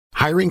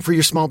Hiring for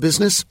your small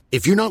business?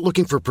 If you're not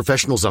looking for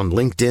professionals on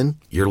LinkedIn,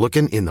 you're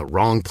looking in the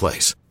wrong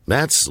place.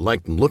 That's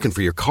like looking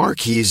for your car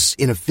keys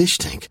in a fish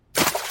tank.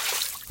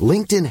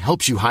 LinkedIn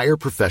helps you hire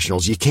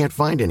professionals you can't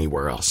find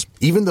anywhere else,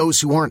 even those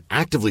who aren't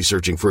actively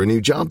searching for a new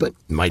job but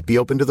might be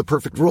open to the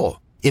perfect role.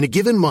 In a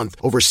given month,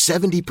 over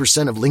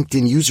 70% of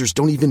LinkedIn users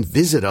don't even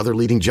visit other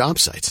leading job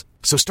sites.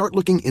 So start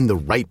looking in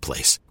the right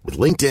place. With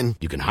LinkedIn,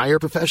 you can hire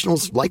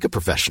professionals like a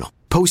professional.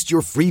 Post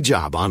your free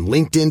job on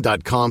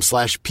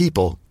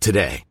linkedin.com/people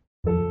today.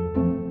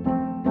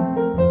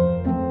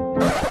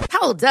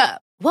 Hold up.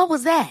 What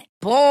was that?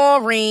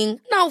 Boring.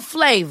 No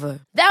flavor.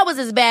 That was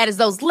as bad as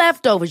those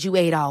leftovers you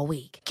ate all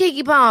week.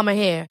 Keke Palmer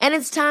here, and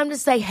it's time to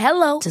say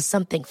hello to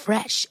something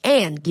fresh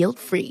and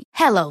guilt-free.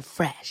 Hello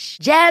Fresh.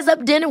 Jazz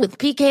up dinner with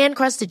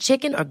pecan-crusted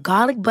chicken or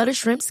garlic butter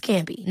shrimp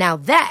scampi. Now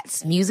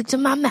that's music to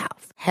my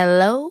mouth.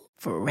 Hello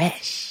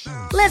Fresh.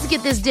 Let's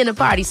get this dinner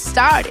party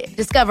started.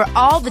 Discover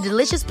all the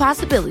delicious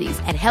possibilities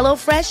at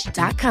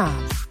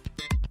hellofresh.com.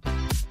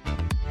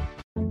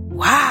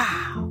 Wow.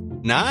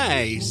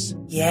 Nice.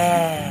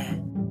 Yeah.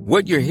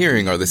 What you're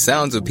hearing are the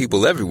sounds of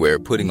people everywhere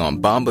putting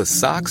on Bombas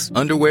socks,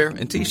 underwear,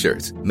 and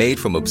T-shirts made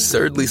from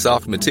absurdly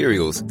soft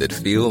materials that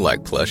feel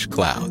like plush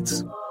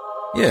clouds.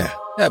 Yeah,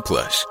 that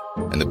plush.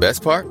 And the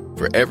best part?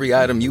 For every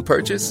item you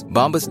purchase,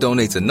 Bombas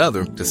donates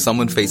another to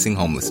someone facing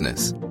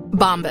homelessness.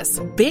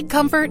 Bombas. Big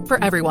comfort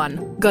for everyone.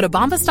 Go to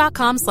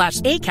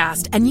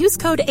bombas.com/ACAST and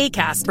use code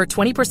ACAST for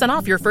 20%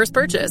 off your first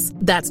purchase.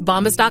 That's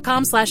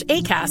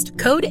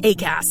bombas.com/ACAST. Code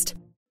ACAST.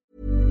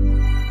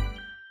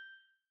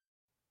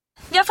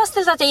 Jag har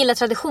fastställt att jag gillar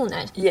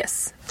traditioner.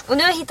 Yes. Och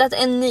nu har jag hittat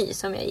en ny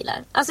som jag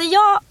gillar. Alltså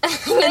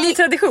en ny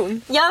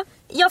tradition? Ja,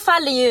 jag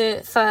faller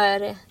ju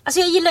för... Alltså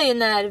jag gillar ju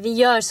när vi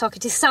gör saker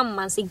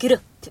tillsammans i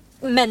grupp.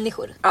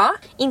 Människor. Ja.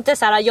 Inte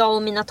så här jag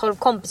och mina 12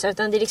 kompisar,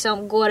 utan det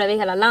liksom går över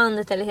hela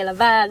landet eller hela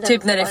världen.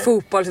 Typ när det är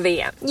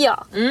fotbolls-VM.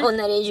 Ja, och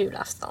när det är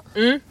julafton.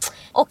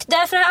 Och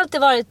därför har jag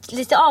alltid varit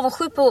lite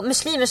avundsjuk på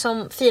muslimer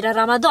som firar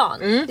Ramadan.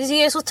 Det tycker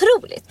jag är så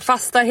otroligt.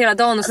 Fastar hela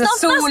dagen och sen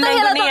solen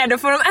går ner, då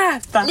får de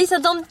äta. Lisa,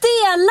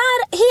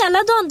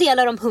 hela dagen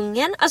delar de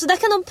hungern. Alltså där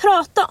kan de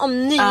prata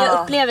om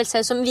nya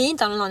upplevelser som vi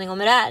inte har någon aning om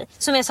hur det är.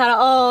 Som är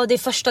såhär, det är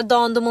första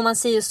dagen, då mår man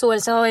si och så.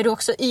 Eller så är du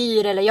också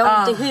yr, eller jag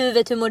har inte i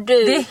huvudet, hur mår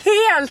du? Det är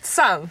helt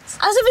sant.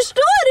 Alltså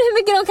förstår du hur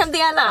mycket de kan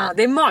dela? Ja,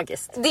 det är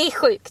magiskt. Det är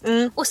sjukt.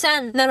 Och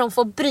sen när de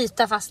får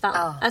bryta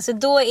fastan, alltså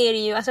då är det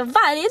ju, alltså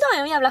varje dag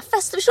är en jävla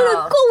fest. Förstår du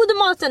hur god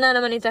maten är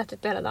när man inte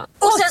ätit på hela dagen?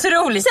 Och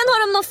otroligt. Sen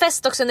har de någon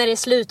fest också när det är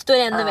slut, då är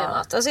det ännu mer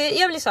mat. Alltså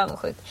jag blir så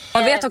avundsjuk.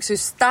 Man vet också hur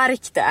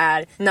starkt det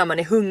är när man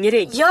är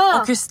hungrig.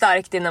 Och hur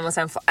starkt det är när man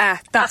sen får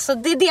äta. Alltså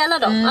det delar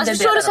de. Alltså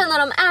förstår du sen när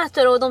de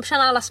äter och de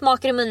känner alla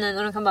smaker i munnen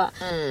och de kan bara,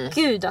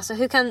 gud alltså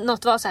hur kan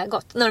något vara så här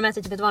gott när de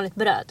äter typ ett vanligt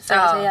bröd? För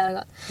det är så jävla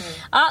gott.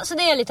 Ja, så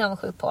det är jag lite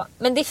avundsjuk på.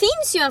 Men det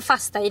finns ju en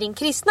fasta i din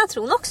kristna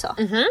tron också.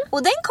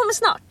 Och den kommer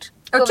snart.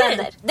 Okay.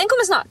 Den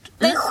kommer snart.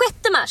 Den 6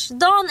 mars,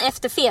 dagen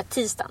efter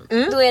fettisdagen.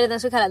 Då är det den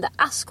så kallade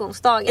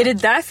askonsdagen. Är det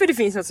därför det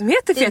finns något som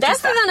heter fettisdag? Det är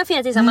därför vi har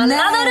fettisdag. Man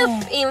laddar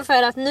upp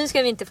inför att nu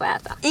ska vi inte få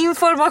äta.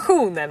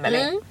 Informationen,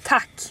 eller?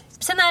 Tack.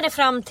 Sen är det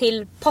fram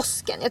till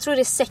påsken. Jag tror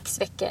det är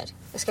 6 veckor.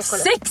 Jag ska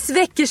kolla. 6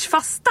 veckors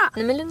fasta?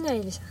 Nej men lugna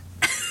dig, Lisa.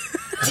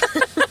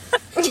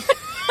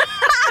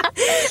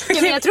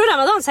 Ja, men jag tror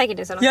Ramadan säkert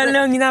är så. Jag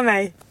lugnar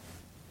mig.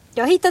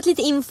 Jag har hittat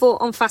lite info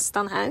om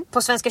fastan här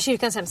på Svenska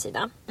kyrkans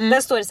hemsida.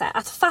 Där står det så här,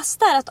 att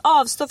fasta är att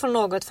avstå från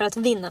något för att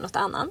vinna något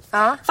annat.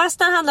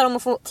 Fastan handlar om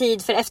att få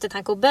tid för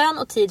eftertanke och bön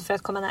och tid för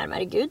att komma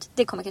närmare Gud.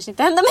 Det kommer kanske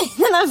inte hända mig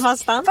den här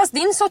fastan. Fast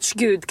din sorts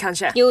Gud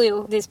kanske.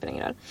 Jo, det spelar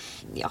ingen roll.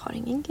 Jag har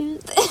ingen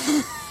Gud.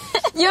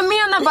 Jag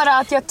menar bara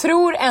att jag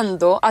tror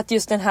ändå att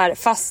just den här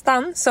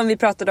fastan som vi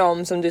pratade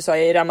om, som du sa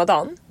i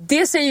Ramadan,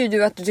 det säger ju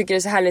du att du tycker är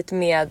så härligt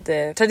med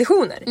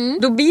traditioner.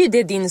 Då blir ju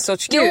det din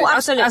sorts Gud. Jo,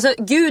 absolut. Alltså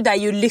Gud är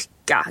ju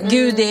lycka,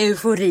 Gud är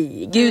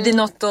eufori, Gud är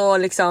något att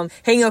liksom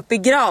hänga upp i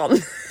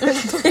gran.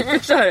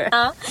 Förstår du?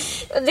 Ja,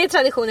 det är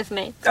traditioner för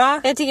mig.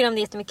 Jag tycker om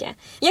det jättemycket.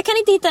 Jag kan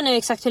inte hitta nu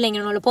exakt hur länge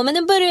de håller på, men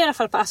den börjar i alla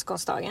fall på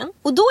askonsdagen.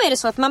 Och då är det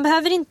så att man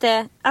behöver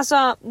inte,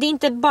 alltså det är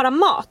inte bara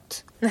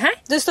mat.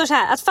 Det står så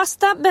här, att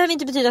fasta behöver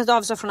inte betyda att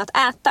avstå från att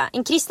äta.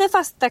 En kristen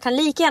fasta kan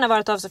lika gärna vara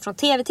att avstå från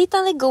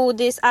tv-tittande,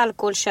 godis,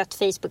 alkohol, kött,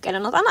 Facebook eller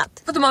något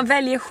annat. För att man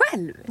väljer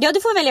själv? Ja,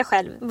 du får välja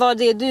själv vad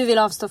det är du vill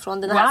avstå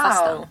från den här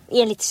fastan.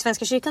 Enligt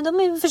Svenska kyrkan,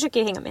 de försöker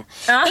ju hänga med.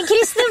 En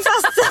kristen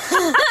fasta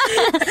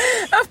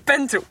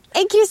öppen tro.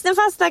 En kristen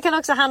fasta kan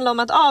också handla om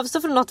att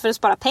avstå från något för att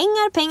spara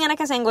pengar. Pengarna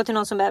kan sen gå till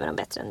någon som behöver dem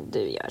bättre än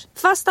du gör.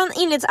 Fastan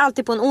inleds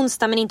alltid på en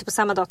onsdag, men inte på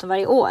samma datum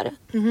varje år.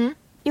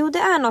 Jo, det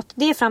är något.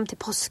 Det är fram till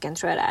påsken,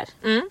 tror jag det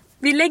är.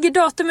 Vi lägger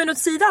datumen åt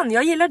sidan.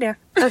 Jag gillar det.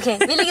 Okej,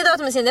 vi lägger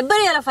datumen åt sidan. Det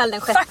börjar i alla fall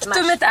den 6 mars.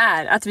 Faktumet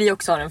är att vi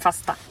också har en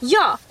fasta.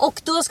 Ja,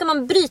 och då ska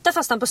man bryta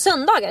fastan på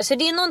söndagar. Så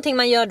det är någonting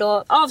man gör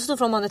då. Avstå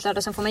från måndag till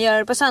lördag, sen får man göra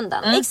det på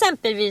söndagen.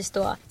 Exempelvis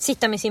då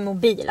sitta med sin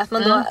mobil. Att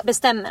man då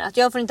bestämmer att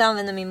jag får inte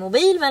använda min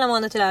mobil mellan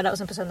måndag till lördag. Och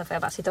sen på söndag får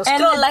jag bara sitta och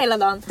scrolla hela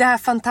dagen. Det här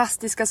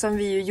fantastiska som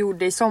vi ju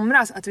gjorde i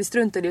somras. Att vi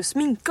struntade i att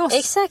sminka oss.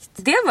 Exakt.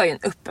 Det var ju en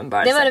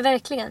uppenbarelse. Det var det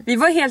verkligen. Vi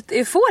var helt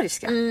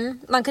euforiska.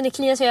 Man kunde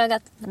klia sig i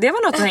ögat. Det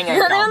var något att hänga i.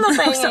 Det var något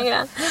att hänga i.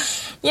 grann.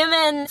 Ja,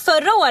 men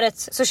förra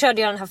året så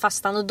körde jag den här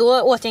fastan och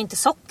då åt jag inte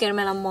socker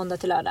mellan måndag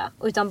till lördag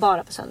utan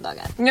bara på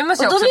söndagar. Och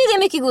då blir det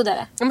mycket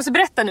godare. Jag måste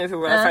berätta nu för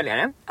våra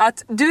följare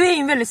att du är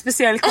en väldigt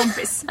speciell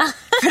kompis.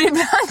 För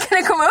ibland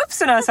kan det komma upp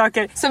sådana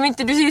saker som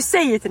inte du ju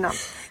säger till någon.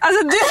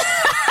 Alltså du...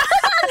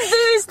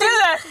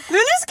 nu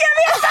ska jag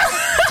veta!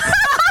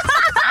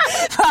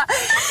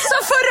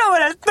 Så förra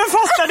året, då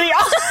fastade jag.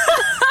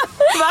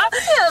 Va?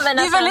 Ja, men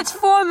alltså... Det är väldigt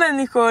få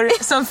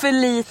människor som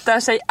förlitar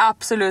sig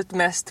absolut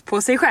mest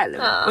på sig själv.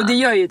 Ja. Och det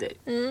gör ju du.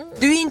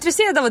 Du är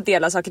intresserad av att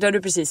dela saker, det har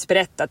du precis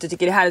berättat. Du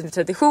tycker det är härligt med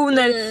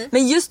traditioner.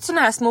 Men just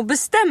såna här små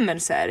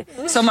bestämmelser.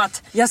 Som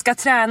att jag ska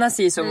träna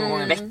sig så många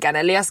gånger i veckan.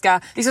 Eller jag ska,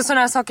 liksom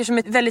såna här saker som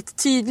är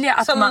väldigt tydliga.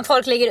 Att som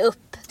folk lägger upp.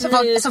 Som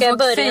folk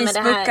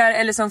Facebookar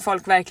eller som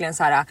folk verkligen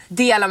så här,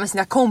 delar med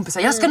sina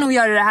kompisar. Jag ska nog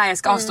göra det här, jag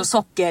ska avstå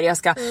socker, jag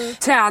ska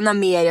träna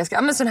mer, jag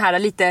ska, men sån här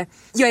lite,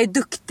 jag är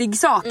duktig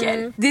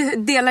saker. Det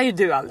delar ju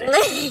du aldrig.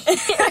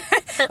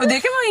 Och det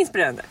kan vara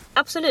inspirerande.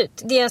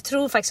 Absolut. Det jag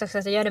tror faktiskt också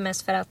att jag gör det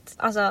mest för att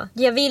alltså,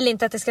 jag vill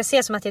inte att det ska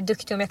se som att jag är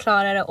duktig om jag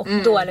klarar det och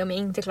dålig om jag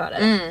inte klarar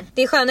det.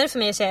 Det är skönare för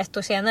mig att säga 1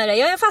 år senare.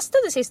 Jag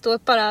fastade sist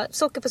och fråga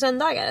socker på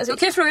söndagar. Alltså,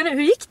 okej, fråga nu,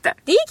 hur gick det?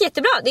 Det gick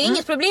jättebra. Det är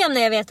inget problem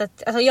när jag vet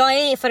att alltså, jag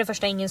är för det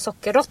första ingen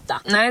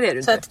sockerrotta. Nej, det är du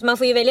inte. Så att man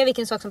får ju välja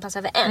vilken sak som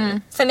passar för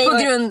en. För mig på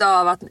grund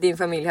av att din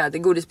familj hade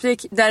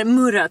godisbutik där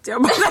Murat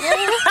jobbade.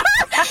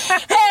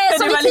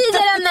 Som vi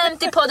tidigare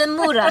nämnt i podden,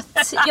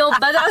 Murat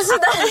jobbade alltså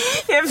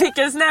där. Jag fick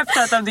en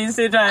snapchat av din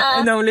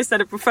syrra när hon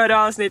lyssnade på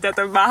förra avsnittet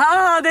och bara,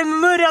 haha, det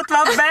Murat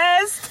var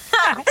bäst.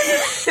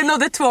 Det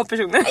nådde 2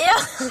 personer. Ja.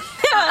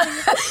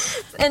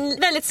 En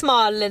väldigt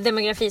smal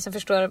demografi som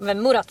förstår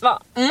vem Murat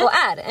var och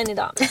är än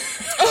idag.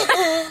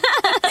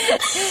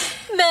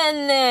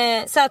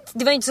 Men så att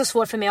det var inte så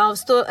svårt för mig att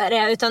avstå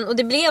det, utan, och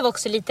det blev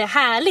också lite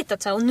härligt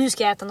att så här, och nu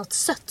ska jag äta något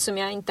sött som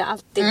jag inte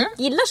alltid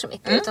gillar så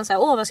mycket, utan så här,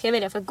 vad ska jag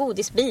välja för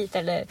godisbit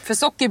eller... För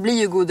socker blir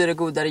ju godare och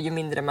godare ju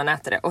mindre man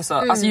äter det och så,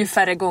 alltså ju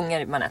färre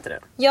gånger man äter det.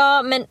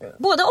 Ja, men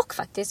både och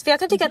faktiskt, för jag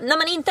kan tycka att när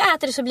man inte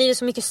äter det så blir det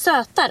så mycket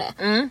sötare.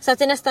 Så att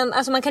det nästan,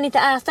 alltså man kan inte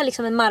äta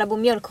liksom en Marabou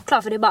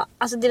mjölkchoklad för det är bara,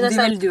 alltså det är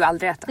nästan... Det vill du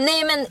aldrig äta.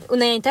 Nej, men och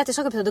när jag inte äter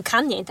socker då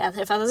kan jag inte äta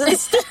det för alltså, det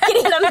sticker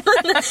i hela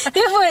munnen.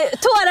 Jag får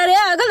tårar i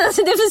ögonen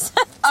så det är för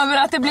sött. Ja, men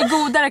att det blir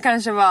godare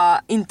kanske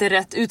var inte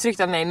rätt uttryckt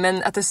av mig,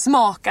 men att det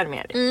smakar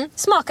mer.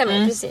 Smakar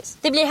mer, precis.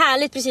 Det blir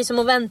härligt precis som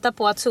att vänta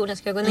på att solen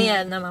ska gå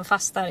ner när man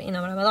fastar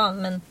inom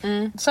Ramadan. Men...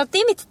 Så att det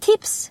är mitt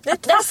tips. Det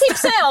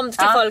tipsar jag om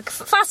till folk.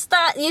 Fasta,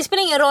 det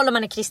spelar ingen roll om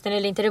man är kristen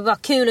eller inte. Det är bara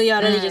kul att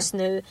göra det just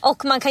nu.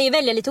 Och man kan ju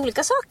välja lite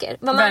olika saker.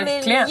 Vad man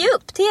vill ge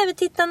upp.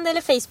 TV-tittande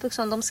eller Facebook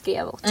som de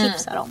skrev och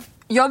tipsar om.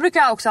 Jag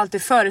brukar också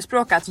alltid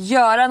förespråka att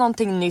göra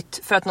någonting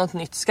nytt för att något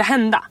nytt ska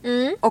hända.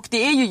 Och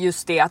det är ju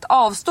just det, att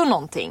avstå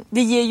någonting.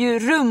 Det ger ju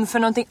rum för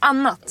någonting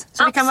annat.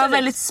 Så det kan vara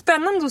väldigt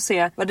spännande att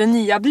se vad det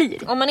nya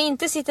blir. Om man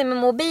inte sitter med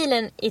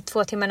mobilen i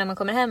 2 timmar när man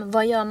kommer hem,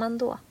 vad gör man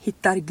då?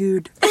 Hittar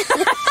Gud.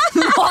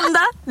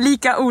 Måndag,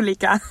 lika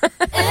olika.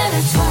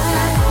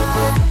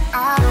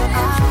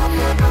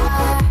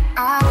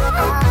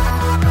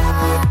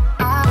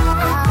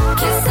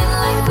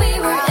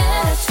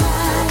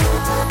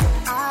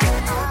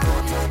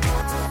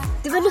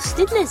 Det var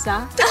lustigt, Lisa.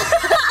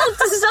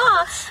 Att du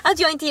sa att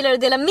jag inte gillar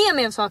att dela med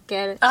mig av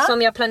saker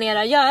som jag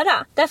planerar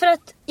göra. Därför att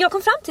jag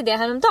kom fram till det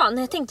häromdagen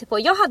när jag tänkte på,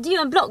 jag hade ju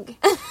en blogg.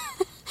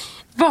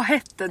 Vad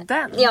hette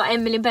den? Ja,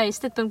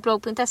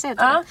 emilybergstedt.blog.se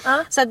heter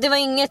den. Så att det var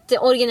inget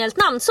originellt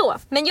namn så.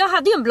 Men jag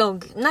hade ju en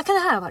blogg. När kan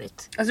det här ha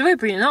varit? Alltså det var ju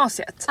på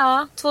gymnasiet.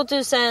 Ja,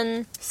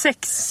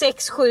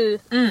 2006, 7,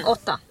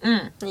 8,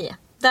 9.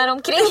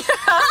 Däromkring.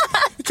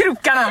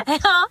 Krokarna.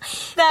 Ja,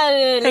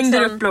 där liksom, hängde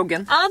du upp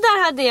bloggen? Ja,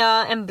 där hade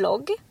jag en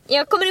blogg.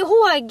 Jag kommer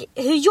ihåg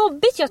hur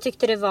jobbigt jag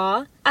tyckte det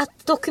var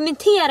att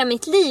dokumentera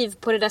mitt liv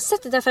på det där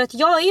sättet. Därför att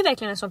jag är ju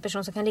verkligen en sån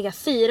person som kan ligga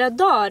 4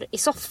 dagar i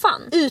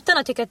soffan utan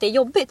att tycka att det är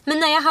jobbigt. Men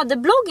när jag hade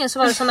bloggen så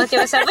var det som att jag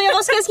var såhär,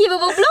 vad ska jag skriva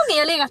på bloggen? Jag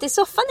har legat i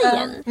soffan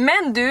igen.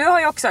 Men du har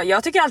ju också,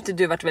 jag tycker alltid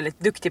du har varit väldigt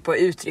duktig på att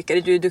uttrycka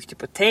dig. Du är duktig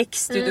på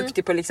text, du är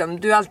duktig på liksom,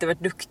 du har alltid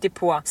varit duktig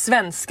på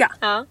svenska.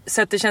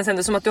 Så att det känns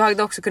ändå som att du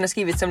hade också kunnat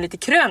skrivit som lite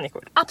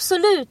krönikor.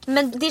 Absolut,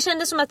 men det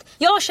kändes som att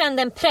jag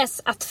kände en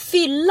press att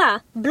fylla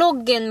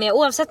bloggen med,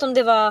 oavsett om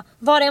det var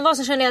vad det än var,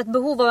 så kände jag ett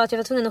behov av att jag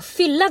var tvungen att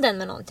fylla den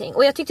med någonting.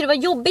 Och jag tyckte det var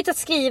jobbigt att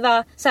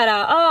skriva så här,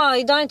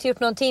 idag har jag inte gjort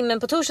någonting men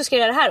på torsdag ska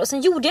jag göra det här. Och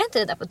sen gjorde jag inte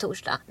det där på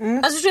torsdag.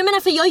 Alltså förstår jag menar,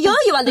 för jag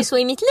gör ju aldrig så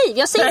i mitt liv.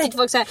 Jag säger inte till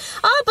folk så här,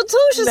 på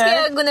torsdag ska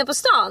jag gå ner på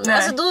stan.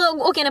 Alltså då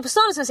åker jag ner på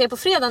stan och sen säger jag på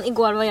fredagen,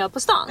 igår var jag på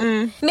stan.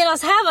 Medan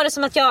här var det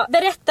som att jag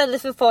berättade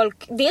för folk,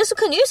 dels så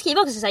kunde jag ju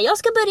skriva också så här, jag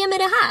ska börja med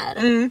det här.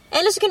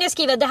 Eller så kunde jag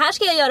skriva, det här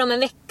ska jag göra om en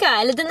vecka.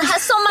 Eller den här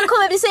sommaren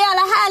kommer bli så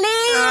jävla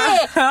härlig.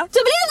 Så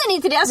blev den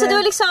inte det. Alltså det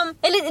var liksom,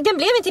 Eller den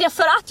blev inte det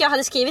för att jag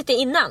hade skrivit det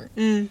innan.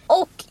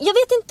 Och jag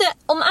vet inte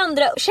om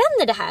andra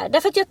känner det här.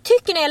 Därför att jag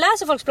tycker när jag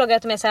läser folks bloggar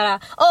att de är så här: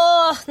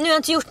 nu har jag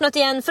inte gjort något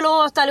igen,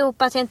 förlåt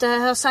allihopa att jag inte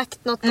har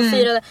sagt något på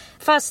 4.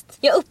 Fast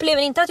jag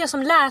upplever inte att jag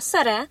som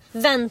läsare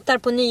väntar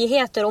på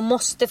nyheter och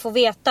måste få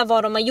veta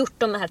vad de har gjort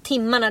de här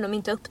timmarna de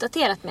inte har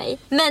uppdaterat mig.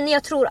 Men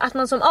jag tror att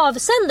man som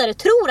avsändare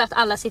tror att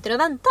alla sitter och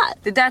väntar.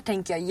 Det där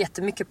tänker jag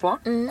jättemycket på.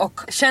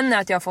 Och känner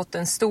att jag har fått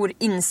en stor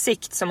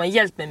insikt som har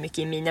hjälpt mig mycket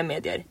i mina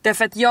medier.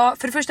 Därför att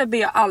för det första ber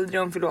jag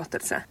aldrig om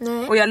förlåtelse.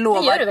 Nej. Och jag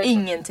lovar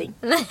ingenting.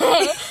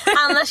 Nej,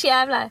 annars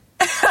jävlar.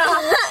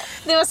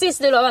 Det var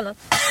sist du lovade något.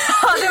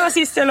 Ja, det var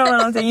sist jag lovade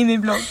någonting i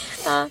min blogg.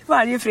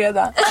 Varje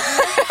fredag.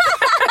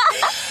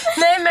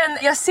 Nej, men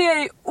jag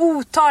ser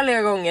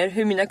otaliga gånger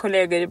hur mina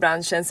kollegor i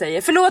branschen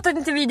säger: förlåt att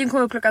inte videon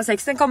kommer klockan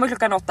 6, den kommer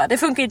klockan 8. Det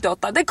funkar inte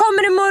 8, det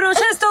kommer imorgon,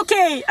 känns det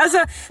okej? Alltså,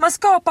 man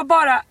skapar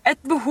bara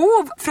ett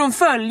behov från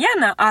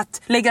följarna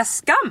att lägga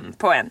skam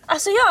på en.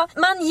 Alltså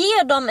man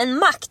ger dem en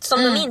makt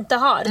som de inte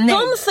har. Nej.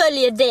 De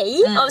följer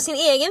dig av sin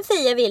egen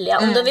fria vilja.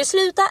 Om de vill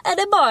sluta är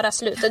det bara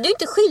sluta. Du är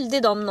inte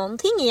skyldig dem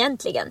någonting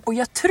egentligen. Och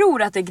jag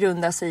tror att det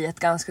grundar sig i ett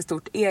ganska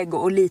stort ego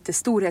och lite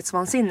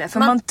storhetsvansinne. För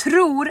man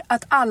tror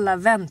att alla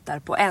väntar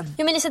på en.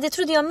 Ja, men det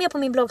trodde jag med på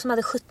min blogg som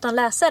hade 17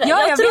 läsare.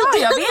 Ja, jag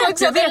vet.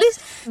 Liksom.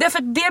 Därför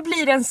att det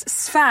blir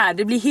ens sfär,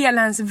 det blir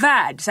hela ens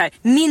värld. Så här,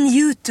 min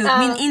YouTube,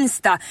 min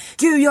Insta.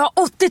 Gud, jag har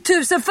 80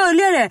 000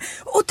 följare.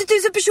 80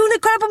 000 personer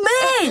kollar på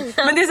mig.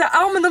 Men det är så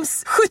här, men de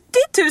 70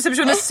 000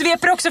 personer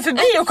sveper också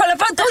förbi och kollar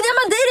på Antonia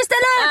Mandir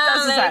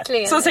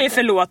istället. Så säger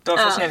förlåt då,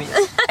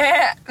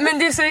 men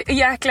det är så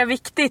jäkla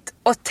viktigt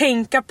att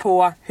tänka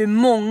på hur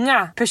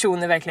många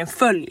personer verkligen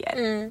följer.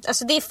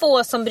 Alltså det är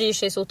få som bryr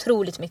sig så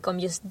otroligt mycket om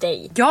just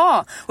dig.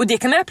 Ja, och det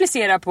kan man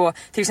applicera på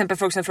till exempel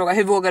folk som frågar: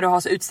 hur vågar du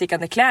ha så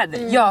utstickande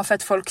kläder? Ja, för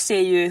att folk ser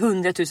ju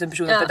 100 000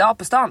 personer per dag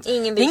på stan. Det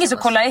är ingen som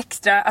kollar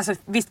extra. Alltså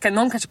visst kan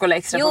någon kanske kolla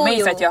extra på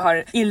mig för att jag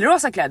har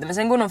illrosa kläder, men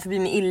sen går någon förbi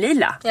med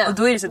illila. Och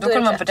då är det så, då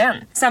kollar man på den.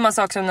 Samma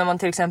sak som när man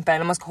till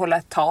exempel, om man ska hålla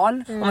ett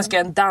tal, om man ska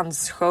göra en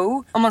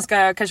dansshow, om man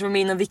ska kanske vara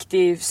med i en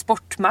viktig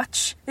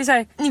sportmatch. Det är så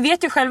här, ni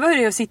vet ju själva hur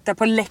det är att sitta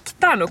på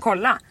läktaren och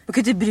kolla. Och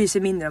kan inte bry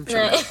sig mindre om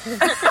personer.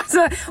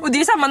 Så, och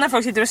det är samma när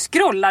folk sitter och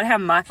scrollar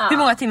hemma. Hur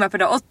många timmar per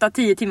dag?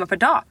 8-10 timmar per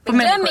dag.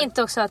 Glöm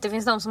inte också att det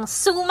finns de som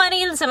zoomar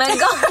in som en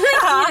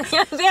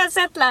galning. Det har jag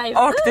sett live.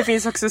 Och det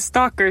finns också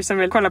stalkers som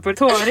vill kolla på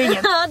tåringen.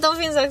 Ja, de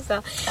finns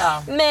också.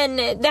 Men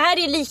det här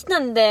är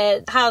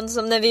liknande han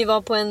som när vi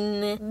var på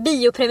en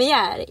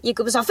biopremiär gick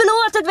upp och sa: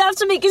 förlåt att vi har haft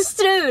så mycket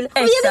strul. Och vi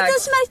hade inte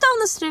ens märkt av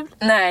något strul.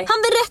 Nej. Han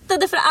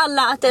berättade för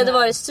alla att det hade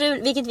varit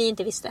strul, vilket vi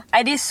inte visste.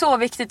 Nej, det är så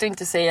viktigt att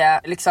inte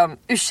säga liksom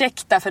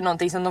ursäkta för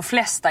någonting som de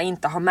flesta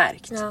inte har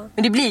märkt.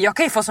 Men det blir, jag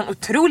kan ju få sån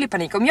otrolig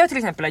panik om jag till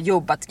exempel har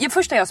jobbat.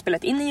 Först har jag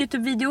spelat in en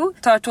YouTube-video,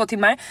 tar 2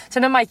 timmar.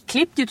 Sen har Mike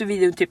klippt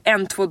YouTube-videon typ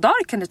 1-2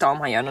 dagar kan det ta om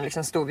han gör någon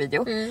liksom stor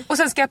video. Och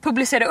sen ska jag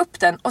publicera upp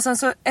den. Och sen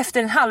så efter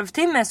en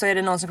halvtimme så är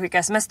det någon som skickar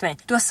sms till mig: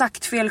 du har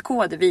sagt fel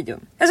kod i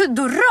videon. Alltså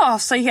då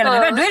rasar ju hela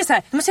min värld. Då är det så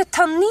här, måste jag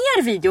ta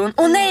ner videon?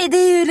 Och nej, det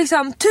är ju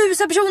liksom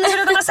 1000 personer som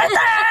redan har sett den!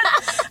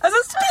 Alltså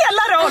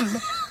spela roll!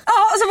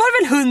 Ja, och så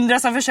var det väl 100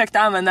 som försökte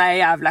använda den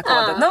jävla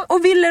koden.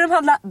 Och ville de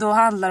handla, då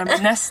handlar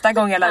de nästa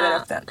gång jag laddar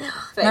upp den.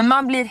 Men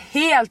man blir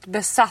helt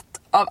besatt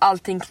av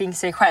allting kring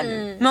sig själv.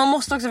 Men man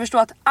måste också förstå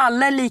att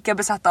alla är lika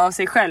besatta av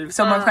sig själv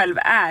som man själv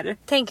är.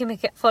 Tänk hur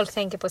mycket folk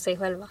tänker på sig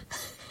själva.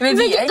 Men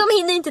de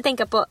hinner inte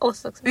tänka på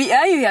oss också. Vi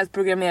är ju helt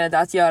programmerade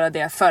att göra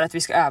det för att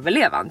vi ska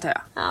överleva, antar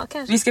jag. Ja,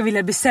 kanske. Vi ska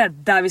vilja bli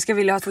sedda, vi ska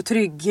vilja få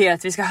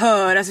trygghet, vi ska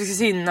höras, vi ska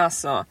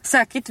synas. Och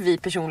säkert vi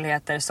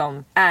personligheter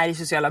som är i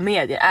sociala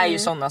medier är ju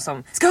sådana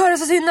som ska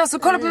höras och synas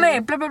och kolla på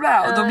mig, bla bla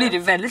bla. Och då blir det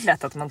väldigt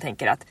lätt att man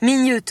tänker att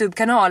min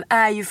YouTube-kanal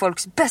är ju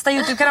folks bästa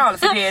YouTube-kanal.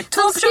 För det är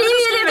 2 personer som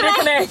skriver det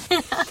till mig.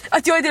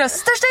 Att jag är deras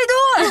största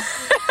idol.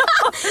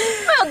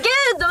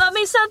 Gud, de har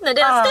missat nu.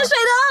 Deras största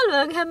idol.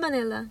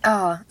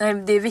 Ja,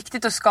 det är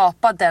viktigt att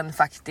skapa den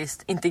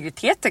faktiskt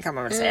integriteten, kan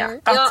man väl säga.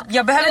 Att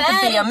jag behöver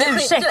inte be om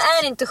ursäkt. Du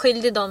är inte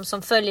skyldig de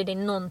som följer dig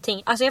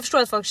någonting. Alltså jag förstår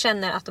att folk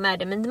känner att de är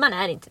det, men man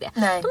är inte det.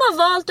 Nej. De har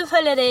valt att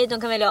följa dig,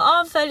 de kan välja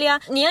att avfölja.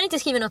 Ni har inte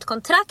skrivit något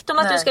kontrakt om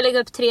att du ska lägga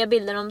upp 3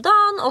 bilder om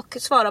dagen och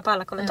svara på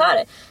alla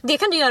kommentarer. Det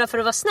kan du göra för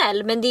att vara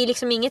snäll, men det är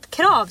liksom inget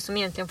krav som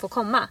egentligen får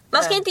komma.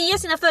 Man ska inte ge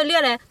sina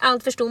följare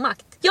allt för stor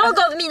makt. Jag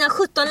gav mina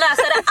 17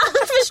 läsare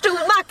allt för stor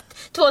makt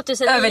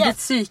 2009. Över ditt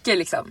psyke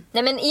liksom.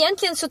 Nej, men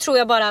egentligen så tror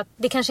jag bara att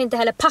det kanske inte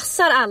heller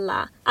passar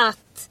alla att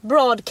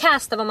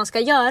broadcasta vad man ska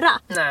göra.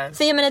 Nej.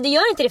 För jag menar, det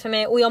gör inte det för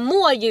mig. Och jag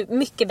mår ju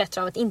mycket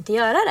bättre av att inte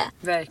göra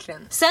det.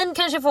 Verkligen. Sen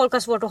kanske folk har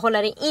svårt att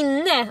hålla det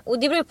inne. Och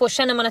det beror på,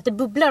 känner man att det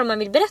bubblar om man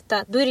vill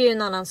berätta, då är det ju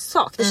en annan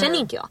sak. Det känner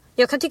inte jag.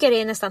 Jag kan tycka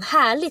det är nästan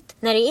härligt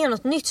när det är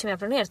något nytt som jag har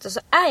planerat. Och så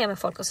är jag med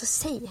folk och så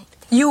säger jag inte.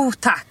 Jo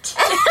tack.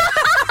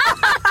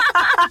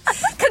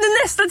 Kan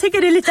du nästan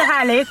tycka det är lite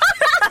härligt?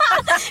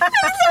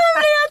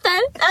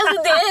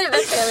 Alltså det är det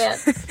bästa jag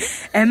vet.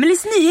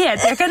 Emelies nyhet.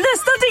 Jag kan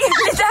nästan tycka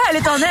det är lite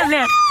härligt om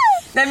nämligen.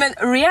 Nej,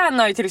 men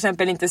Rihanna har ju till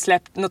exempel inte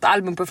släppt något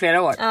album på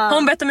flera år. Har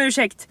hon bett om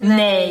ursäkt?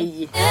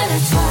 Nej.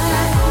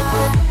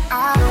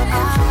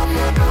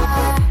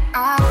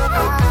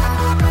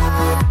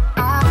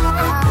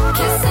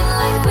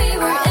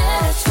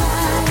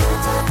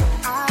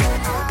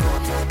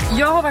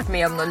 varit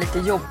med om något lite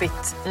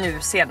jobbigt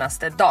nu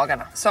senaste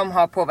dagarna som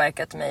har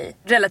påverkat mig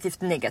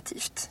relativt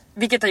negativt.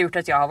 Vilket har gjort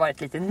att jag har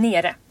varit lite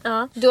nere.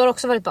 Ja, du har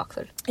också varit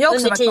bakfull. Jag har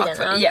också under varit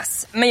bakfull,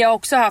 yes. Men jag har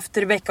också haft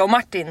Rebecca och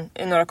Martin,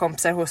 några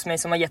kompisar hos mig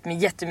som har gett mig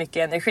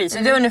jättemycket energi. Så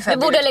det är ungefär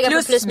du borde lägga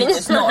på plus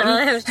minus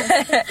noll.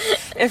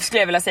 Jag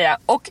skulle vilja säga.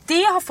 Och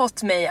det har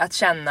fått mig att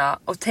känna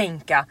och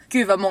tänka,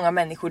 gud vad många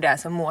människor det är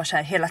som mår så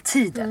här hela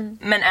tiden.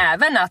 Men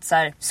även att så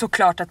här,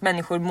 såklart att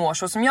människor mår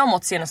så som jag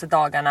mått senaste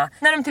dagarna.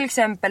 När de till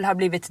exempel har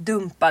blivit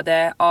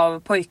dumpade av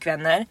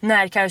pojkvänner.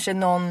 När kanske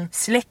någon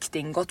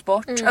släkting gått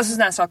bort. Alltså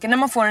sådana här saker. När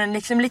man får en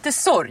liksom lite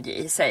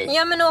sorg i sig.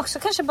 Ja, men också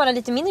kanske bara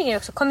lite mindre grejer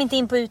också. Kom inte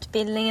in på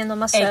utbildningen och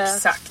massa...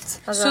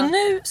 Exakt. Alltså... Så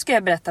nu ska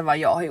jag berätta vad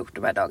jag har gjort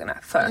de här dagarna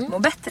för att må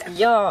bättre.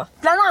 Ja.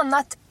 Bland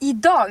annat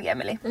idag,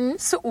 Emily,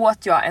 så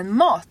åt jag en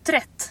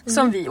maträtt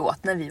som vi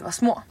åt när vi var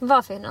små.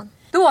 Vad för någon?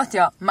 Då åt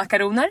jag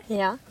makaroner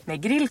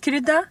med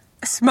grillkrydda,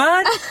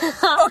 smör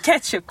och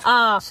ketchup.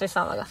 För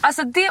fan vad gott.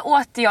 Alltså det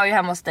åt jag ju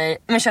hemma hos dig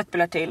med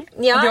köttbullar till.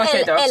 Ja, och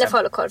det eller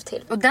falukorv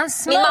till. Och den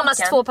smaken... Min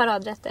mammas 2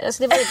 paradrätter.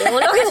 Alltså det var ju det hon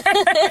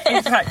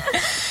lagade.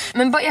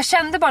 Men jag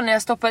kände bara när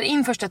jag stoppade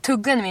in första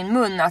tuggan i min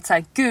mun att så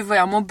här, gud vad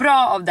jag mår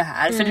bra av det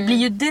här. För det blir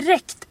ju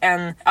direkt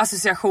en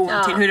association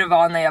till hur det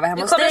var när jag var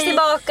hemma hos dig. Du kommer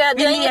tillbaka,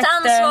 du har inget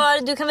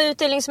ansvar. Du kan vara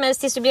ute hur länge som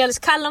helst tills du blir alldeles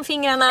kall om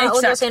fingrarna. Exakt.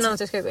 Och då säger någon att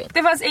du ska gå in.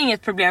 Det fanns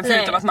inget problem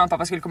förutom att mamma och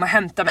pappa skulle komma och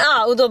hämta mig.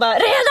 Ja, och då bara,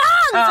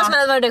 redan! Fast man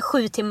hade varit där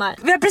 7 timmar.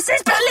 Vi har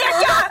precis börjat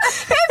leka!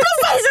 Vi är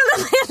precis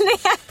som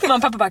leka! Mamma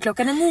och pappa bara,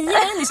 klockan är 9,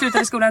 ni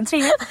slutade skolan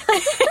 3.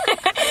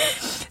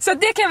 Så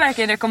det kan jag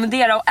verkligen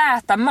rekommendera,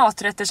 att äta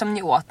maträtter som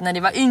ni åt när ni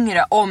var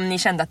yngre, om ni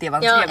kände att det var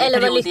en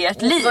trevlig period i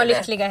ert liv. Var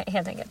lyckliga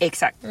helt enkelt.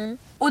 Exakt.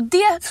 Och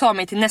det sa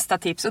mig till nästa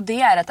tips, och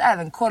det är att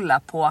även kolla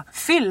på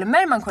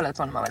filmer man kollade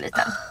på när man var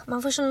liten.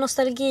 Man får sån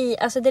nostalgi,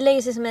 alltså det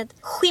lägger sig som ett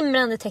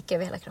skimrande täcke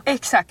över hela kroppen.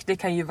 Exakt, det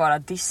kan ju vara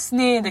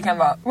Disney, det kan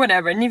vara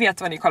whatever, ni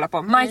vet vad ni kollar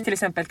på. Mike till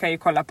exempel kan ju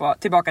kolla på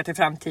Tillbaka till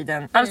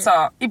framtiden,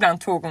 alltså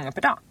ibland 2 gånger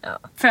per dag. Ja.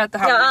 För att jag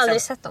har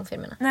aldrig sett de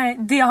filmerna. Nej,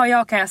 det har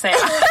jag, kan jag säga.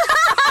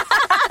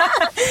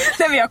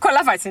 Nej, men jag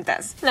kollar faktiskt inte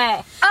ens.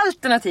 Nej.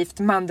 Alternativt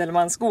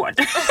Mandelmans gård.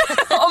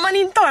 Om man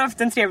inte har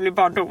haft en trevlig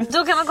barndom,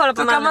 då kan man kolla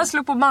på kan man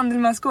slå på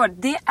Mandelmans gård.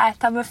 Det är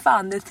ta med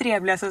fan det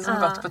trevligaste som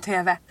gått på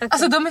tv. Okay.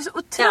 Alltså de är så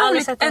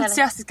otroligt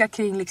entusiastiska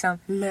kring liksom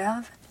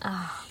löv.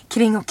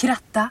 Kring att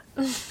kratta.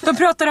 De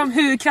pratar om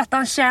hur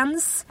krattan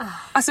känns.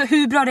 Alltså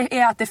hur bra det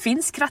är att det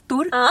finns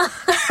krattor.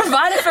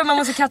 Varför man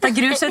måste kratta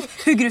gruset.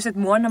 Hur gruset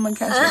mår när man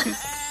kanske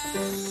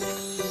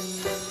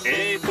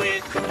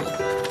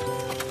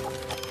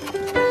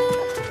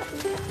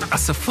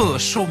Alltså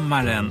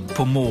försommaren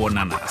på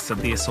morgnarna, alltså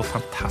det är så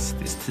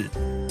fantastisk tid.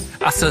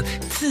 Alltså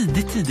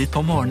tidigt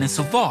på morgonen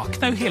så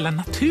vaknar ju hela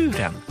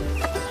naturen.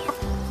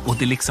 Och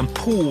det liksom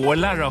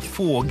pålar av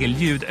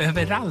fågelljud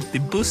överallt i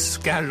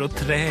buskar och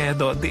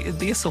träd. Och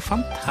det är så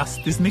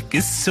fantastiskt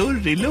mycket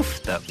surr i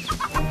luften.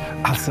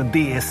 Alltså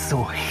det är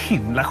så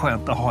himla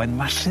skönt att ha en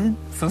maskin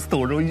som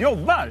står och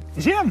jobbar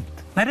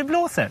jämt när det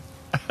blåser.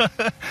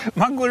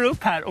 Man går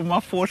upp här och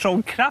man får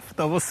sån kraft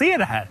av att se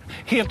det här.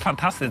 Helt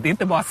fantastiskt. Det är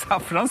inte bara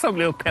Saffran som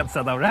blir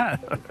upphetsad av det här.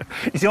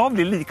 Jag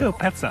blir lika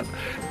upphetsad.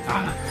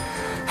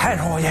 Här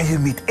har jag ju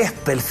mitt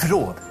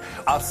äppelförråd.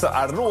 Alltså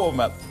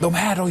aromen. De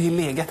här har ju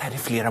legat här i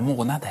flera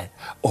månader.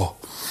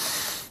 Och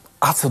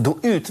alltså då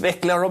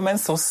utvecklar de en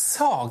så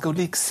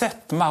sagolik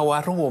sötma och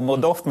arom och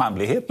doft. Man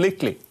blir helt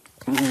lycklig.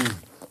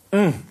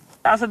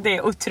 Alltså det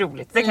är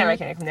otroligt, det kan jag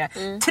verkligen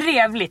rekommendera.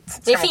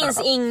 Trevligt. Det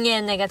finns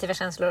inga negativa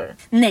känslor.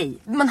 Nej,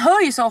 man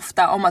hör ju så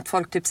ofta om att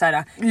folk typ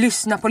såhär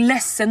lyssnar på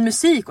ledsen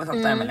musik och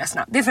sånt där med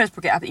ledsna. Det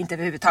förespråkar jag inte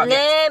överhuvudtaget.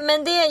 Nej,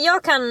 men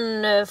jag kan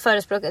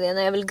förespråka det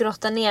när jag vill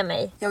grotta ner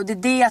mig. Ja, och det är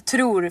det jag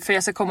tror, för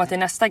jag ska komma till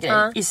nästa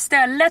grej.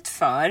 Istället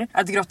för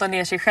att grotta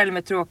ner sig själv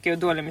med tråkig och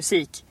dålig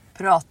musik,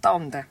 prata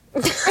om det.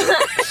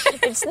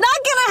 It's not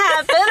gonna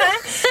happen.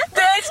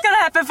 It's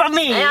gonna happen for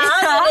me.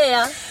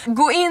 Ja.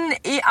 Gå in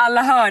i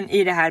alla hörn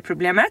i det här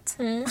problemet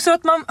så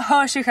att man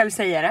hör sig själv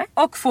säga det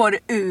och får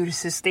ur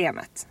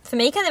systemet. För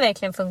mig kan det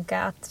verkligen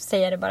funka att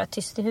säga det bara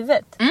tyst i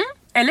huvudet.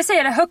 Eller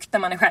säga det högt när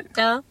man är själv.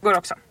 Går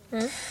också.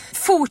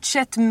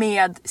 Fortsätt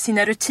med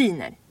sina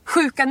rutiner.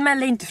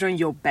 Sjukanmäll inte från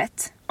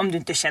jobbet om du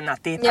inte känner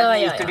att det är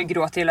panik och du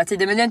gråter hela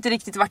tiden. Men det har inte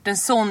riktigt varit en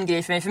sån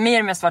grej för mig. För mig är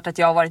det mest varit att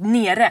jag har varit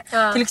nere.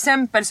 Till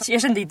exempel,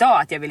 jag kände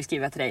idag att jag ville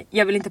skriva till dig.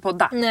 Jag vill inte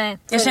podda. Nej,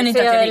 jag känner inte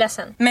att jag jag är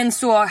ledsen. Men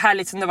så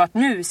härligt som det har varit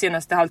nu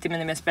senaste halvtimmen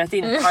när vi har spelat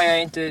in har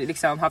jag inte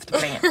liksom haft det på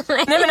länge.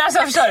 Nej men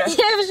alltså, förstår du?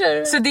 Jag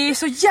förstår. Så det är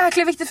så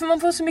jäkla viktigt för man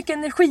får så mycket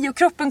energi och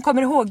kroppen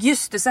kommer ihåg.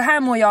 Just det, så här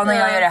mår jag när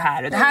jag gör det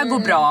här. Och det här går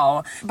bra.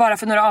 Och bara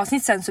för några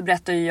avsnitt sen så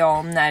berättade jag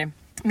om när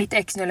mitt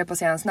ex, nu höll jag på att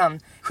säga hans namn,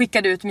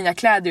 skickade ut mina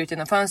kläder ut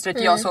genom fönstret.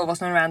 Jag sov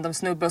hos någon random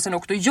snubbe och sen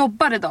åkte och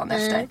jobbade dagen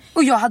efter.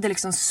 Och jag hade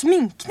liksom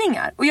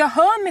sminkningar. Och jag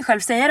hör mig själv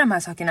säga de här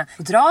sakerna.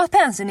 Och dra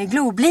penseln i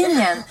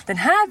globlinjen. Den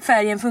här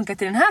färgen funkar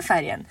till den här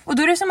färgen. Och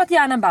då är det som att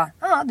hjärnan bara,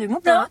 du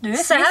mår bra, du är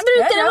frisk. Så här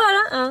brukar det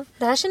vara. Ja,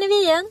 det här känner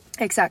vi igen.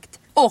 Exakt.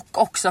 Och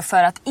också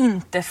för att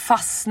inte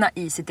fastna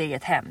i sitt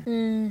eget hem.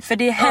 För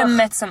det är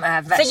hemmet som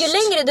är värst. För ju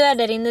längre du är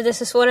där inne,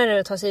 desto svårare är det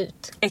att ta sig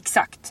ut.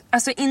 Exakt.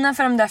 Alltså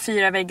innanför de där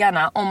 4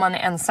 väggarna, om man är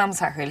ensam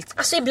särskilt.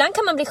 Alltså ibland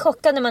kan man bli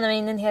chockad när man är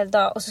inne en hel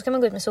dag och så ska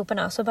man gå ut med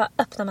soporna och så bara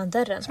öppnar man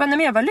dörren. Så bara, nej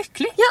men jag var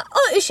lycklig.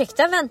 Ja,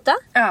 ursäkta, vänta.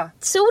 Ja.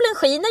 Solen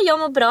skiner, jag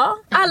mår bra.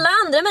 Alla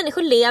andra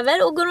människor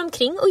lever och går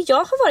omkring och jag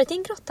har varit i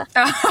en grotta.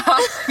 Ja,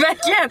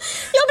 verkligen.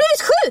 Jag har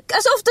blivit sjuk.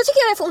 Alltså ofta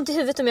tycker jag får ont i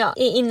huvudet om jag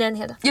är inne en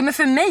hel dag. Ja men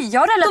för mig,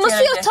 jag relaterar. Då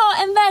måste jag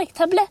ta en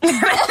värktablett.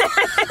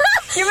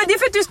 Ja men det är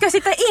för att du ska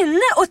sitta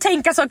inne och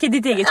tänka saker i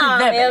ditt eget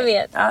huvud. Ja, jag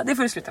vet. Ja, det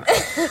får du sluta med.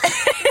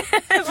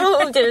 Jag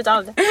får ont i huvudet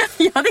av det.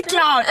 Ja, det är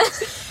klart.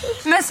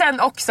 Men sen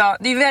också,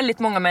 det är väldigt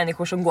många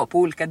människor som går på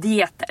olika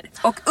dieter.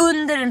 Och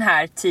under den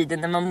här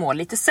tiden när man mår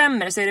lite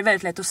sämre så är det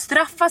väldigt lätt att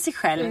straffa sig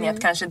själv med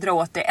att kanske dra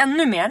åt det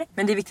ännu mer.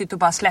 Men det är viktigt att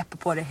bara släppa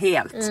på det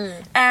helt.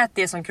 Ät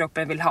det som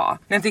kroppen vill ha.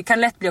 Men det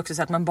kan lätt bli också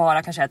så att man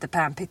bara kanske äter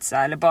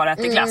panpizza eller bara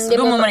äter glass.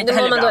 Då mår man inte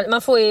heller bra.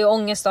 Man får ju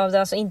ångest av det,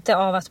 alltså inte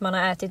av att man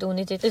har ätit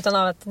onyttigt utan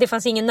av att det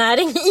fanns ingen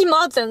näring i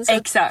maten. Så.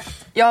 Exakt.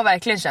 Jag har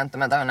verkligen känt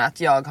de här dagarna att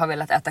jag har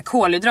velat äta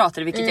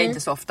kolhydrater, vilket jag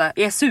inte så ofta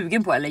är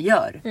sugen på eller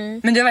gör.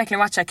 Men det har verkligen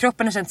varit så här,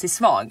 kroppen har känt sig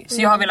svag.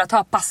 Så jag har velat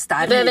ha pasta,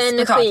 ris,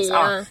 potatis.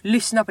 Ja.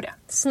 Lyssna på det.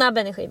 Snabb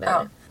energi behöver.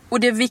 Ja. Och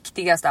det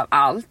viktigaste av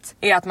allt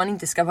är att man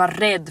inte ska vara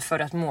rädd för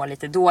att må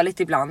lite dåligt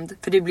ibland.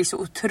 För det blir så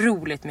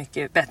otroligt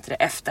mycket bättre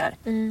efter.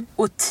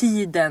 Och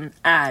tiden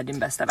är din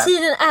bästa vän.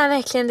 Tiden är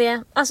verkligen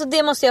det. Alltså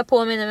det måste jag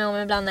påminna mig om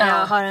ibland när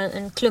jag har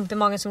en klump i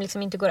magen som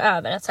liksom inte går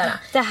över. Att så här,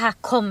 det här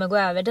kommer gå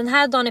över. Den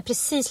här dagen är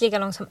precis lika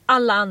lång som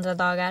alla andra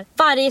dagar.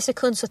 Varje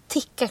sekund så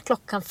tickar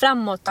klockan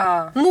framåt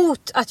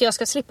mot att jag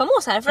ska slippa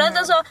må så här. För att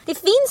alltså, det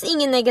finns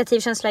ingen negativ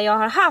känsla jag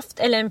har haft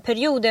eller en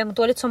period där jag mått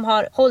dåligt som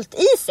har hållit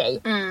i sig.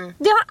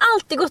 Det har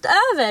alltid gått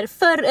över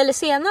förr eller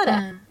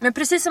senare. Men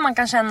precis som man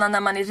kan känna när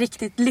man är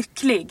riktigt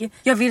lycklig,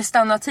 jag vill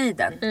stanna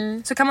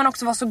tiden, så kan man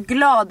också vara så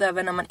glad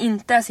över när man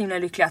inte är så himla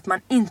lycklig att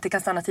man inte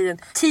kan stanna tiden.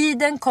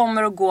 Tiden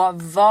kommer att gå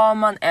vad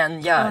man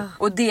än gör.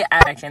 Och det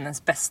är verkligen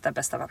ens bästa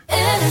vän.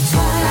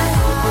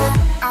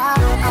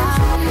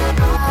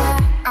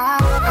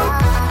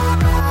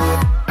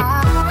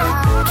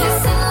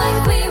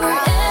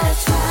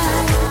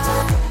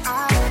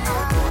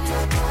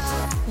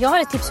 Jag har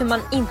ett tips hur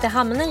man inte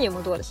hamnar i att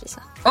må dåligt,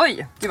 Lisa.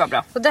 Oj, det var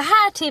bra. Och det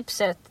här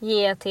tipset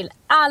ger jag till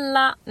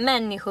alla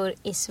människor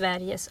i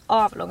Sveriges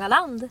avlånga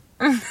land.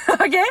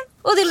 Okej.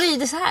 Och det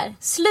lyder så här.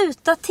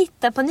 Sluta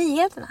titta på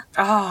nyheterna.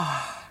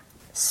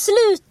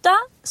 Sluta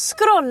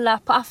scrolla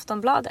på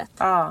Aftonbladet.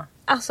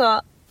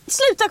 Alltså,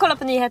 sluta kolla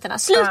på nyheterna.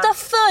 Sluta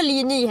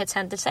följ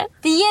nyhetshändelser.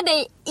 Det ger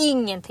dig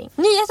ingenting.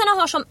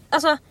 Nyheterna har som...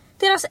 Alltså,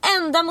 deras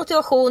enda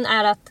motivation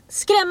är att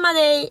skrämma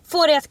dig,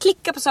 få dig att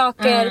klicka på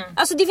saker.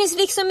 Alltså det finns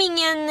liksom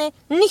ingen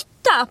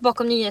nytta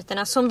bakom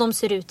nyheterna som de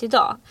ser ut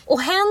idag.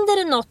 Och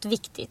händer det något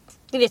viktigt,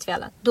 det vet vi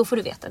alla, då får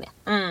du veta det.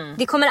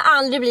 Det kommer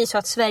aldrig bli så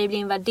att Sverige blir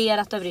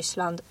invaderat av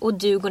Ryssland och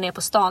du går ner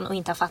på stan och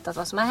inte har fattat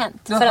vad som har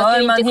hänt. Då för hör att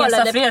du inte man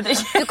kollade. Fredrik.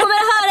 Du kommer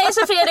att höra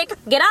Hesa Fredrik,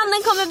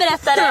 grannen kommer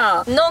berätta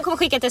det, någon kommer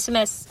skicka ett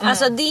sms.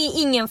 Alltså det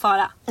är ingen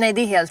fara. Nej,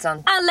 det är helt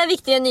sant. Alla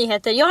viktiga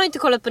nyheter, jag har inte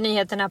kollat på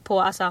nyheterna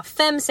på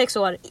 5-6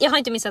 år. Jag har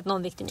inte missat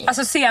någon viktig nyhet.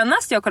 Alltså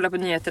senast jag kollade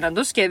på nyheterna,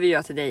 då skrev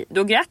jag till dig,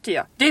 då grät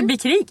jag. Det blir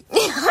krig.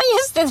 Ja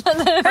just det.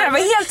 Jag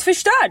var helt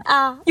förstörd.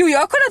 Jo, jag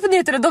har kollat på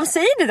nyheterna, de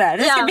säger det där.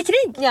 Det ska bli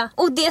krig. Ja,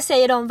 och det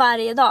säger de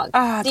varje dag.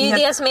 Det är ju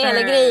det som är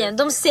hela grejen.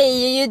 De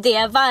säger ju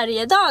det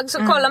varje dag. Så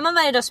kollar man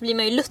varje dag så blir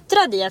man ju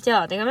luttrad i att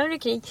det kan bli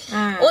krig.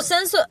 Och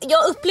sen så,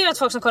 jag upplever att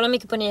folk som kollar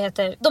mycket på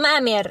nyheter, de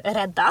är mer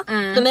rädda.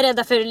 De är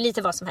rädda för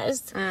lite vad som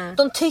helst.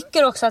 De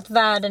tycker också att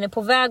världen är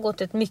på väg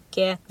åt ett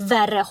mycket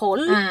värre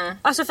håll.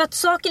 Alltså för att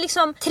saker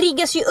liksom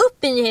triggas ju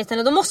upp i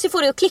nyheterna. De måste ju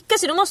få det att klicka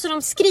sig. Då måste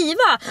de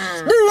skriva.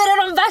 Nu är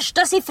det de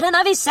värsta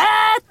siffrorna vi sett.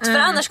 För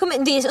annars kommer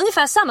det är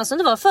ungefär samma som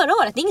det var förra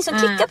året. Det är ingen som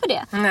klickar på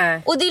det.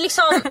 Nej. Och det är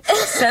liksom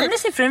sämre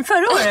siffror än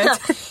förra året.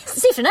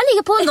 Siffrorna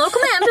ligger på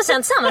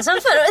 0,1% samma som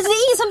förra året. Det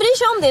är ingen som bryr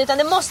sig om det, utan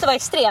det måste vara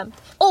extremt.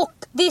 Och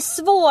det är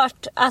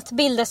svårt att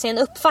bilda sig en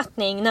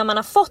uppfattning när man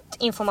har fått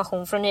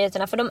information från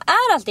nyheterna. För de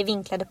är alltid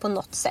vinklade på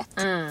något sätt.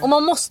 Och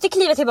man måste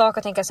kliva tillbaka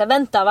och tänka så här,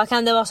 vänta, vad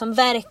kan det vara som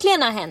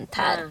verkligen har hänt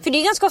här? För det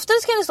är ganska ofta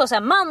det kan det stå så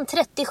här, man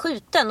 30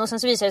 skjuten. Och sen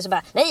så visar det sig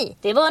bara, nej,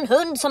 det var en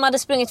hund som hade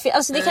sprungit fel.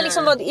 Alltså det kan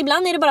liksom vara,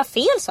 ibland är det bara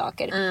fel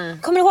saker.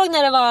 Kommer du ihåg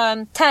när det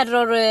var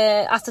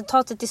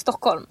terrorattentatet i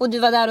Stockholm? Och du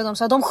var där och de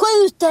sa, de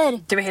skjuter!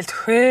 Det var helt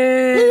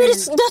sjukt. Nu är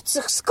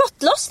det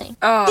skottlossning.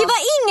 Det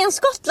var ingen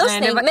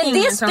skottlossning. Nej, men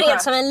det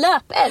spreds som en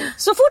löpeld.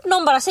 Så fort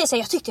någon bara säger så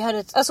här, jag tyckte jag hörde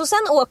det. Alltså sen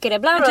åker det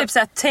bla bla. Typ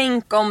såhär,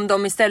 tänk om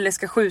de istället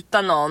ska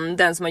skjuta någon,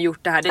 den som har gjort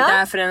det här. Det är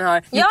därför den har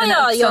gjort den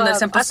här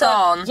uppståndelsen på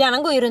stan.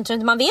 Hjärnan går ju runt,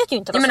 man vet ju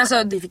inte vad men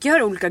alltså, vi fick ju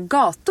höra olika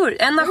gator.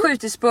 En har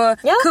skjutits på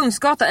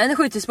Kungsgatan, en har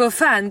skjutits på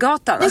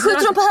Färngatan. Nu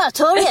skjuter de på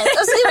Hötorget.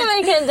 Alltså det var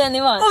verkligen den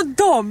nivån. Och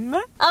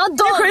de? Ja,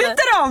 de. Nu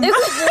skjuter de.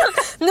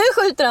 Nu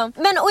skjuter de.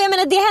 Men och jag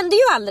menar, det hände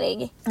ju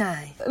aldrig.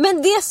 Nej.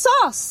 Men det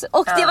sas seriös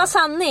och det var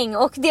sanning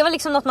och det var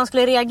liksom något man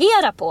skulle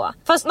reagera på.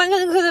 Fast man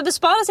kunde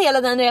bespara sig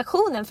hela den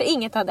reaktionen för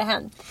inget hade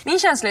hänt. Min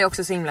känsla är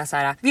också så himla så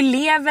här: vi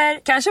lever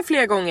kanske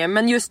fler gånger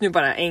men just nu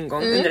bara en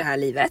gång under det här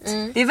livet.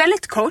 Det är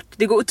väldigt kort,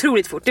 det går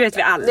otroligt fort, det vet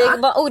vi alla. Det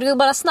går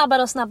bara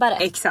snabbare och snabbare.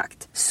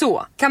 Exakt.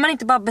 Så kan man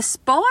inte bara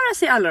bespara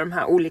sig alla de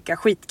här olika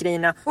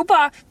skitgrejerna och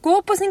bara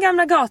gå på sin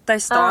gamla gata i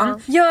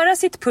stan, göra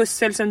sitt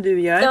pussel som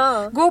du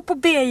gör, gå på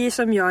BJ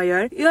som jag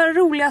gör, göra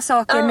roliga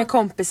saker med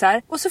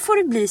kompisar och så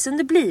får det bli som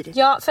det blir.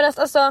 Ja, för att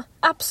alltså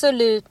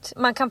absolut,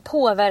 man kan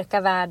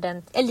påverka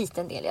världen en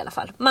liten del i alla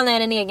fall. Man är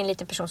en egen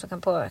liten person som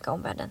kan påverka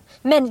omvärlden.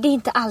 Men det är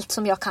inte allt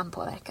som jag kan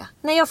påverka.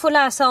 När jag får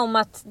läsa om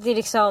att det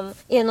liksom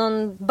är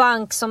någon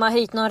bank som har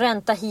höjt någon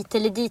ränta hit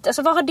eller dit.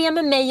 Alltså vad har det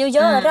med mig att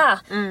göra?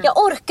 Jag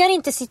orkar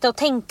inte sitta och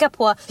tänka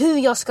på hur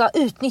jag ska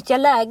utnyttja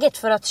läget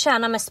för att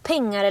tjäna mest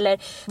pengar. Eller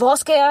vad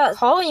ska jag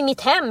ha i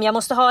mitt hem? Jag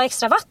måste ha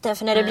extra vatten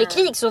för när det blir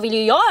krig så vill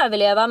ju jag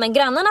överleva. Men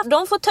grannarna,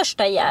 de får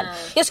törsta ihjäl.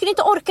 Jag skulle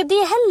inte orka det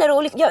heller.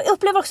 Och jag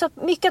upplever också att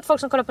mycket att folk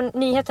som kollar på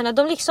nyheterna,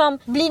 de liksom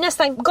blir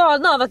nästan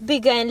galna av att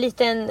bygga en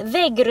liten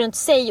vägg runt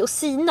sig och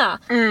sina.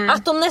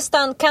 Att de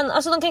nästan kan,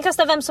 alltså de kan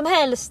kasta vem som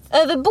helst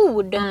över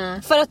bord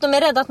för att de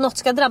är rädda att något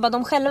ska drabba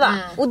dem själva.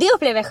 Och det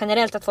upplever jag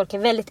generellt att folk är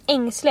väldigt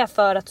ängsliga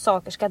för att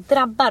saker ska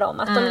drabba dem.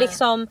 Att de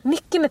liksom,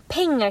 mycket med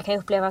pengar kan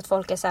jag uppleva att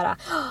folk är så här: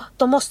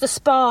 de måste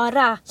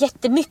spara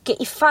jättemycket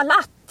ifall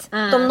att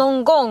de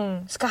någon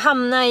gång ska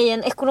hamna i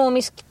en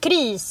ekonomisk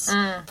kris.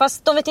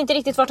 Fast de vet inte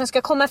riktigt vart den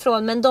ska komma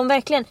ifrån. Men de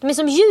är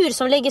som djur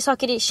som lägger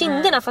saker i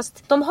kinderna.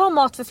 Fast de har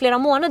mat för flera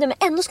månader. Men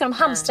ändå ska de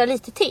hamstra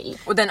lite till.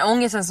 Och den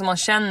ångesten som man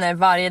känner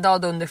varje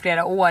dag under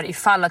flera år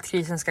ifall att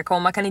krisen ska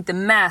komma kan inte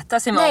mäta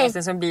sig med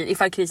ångesten som blir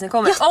ifall krisen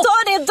kommer. Jag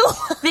tar det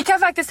då! Vi kan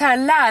faktiskt här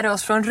lära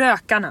oss från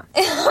rökarna.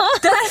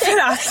 Därför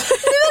att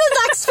nu är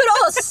det dags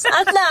för oss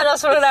att lära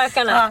oss från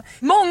rökarna. Ja,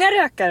 många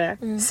rökare,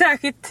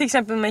 särskilt till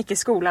exempel när man gick i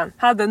skolan,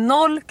 hade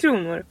 0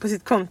 kronor på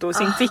sitt konto och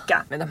sin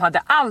ficka. Men de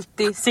hade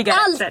alltid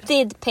cigaretter.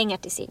 Alltid pengar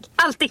till sig.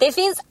 Alltid. Det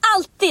finns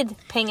alltid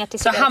pengar till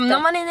cigaretter. Så hamnar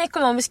man i en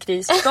ekonomisk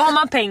kris, då har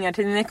man pengar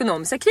till den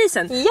ekonomiska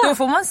krisen. Ja. Då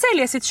får man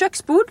sälja sitt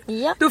köksbord.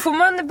 Ja. Då får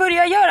man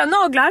börja göra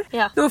naglar.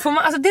 Ja. Då får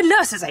man, alltså det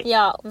löser sig.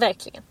 Ja,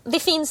 verkligen. Det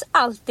finns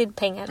alltid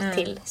pengar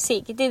till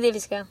sig. Det är det vi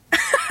ska...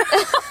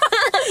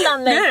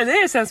 Det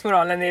är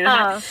sensmoralen i det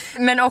här. Ja.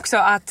 Men också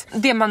att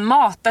det man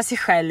matar sig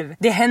själv,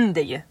 det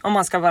händer ju om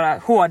man ska vara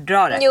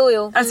hårdrare.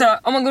 Jo. Alltså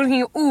om man går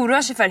omkring och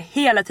oroar sig för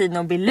hela tiden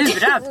och blir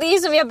lurad. Det är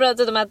som vi har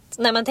pratat om, att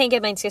när man tänker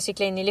att man inte ska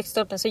cykla in i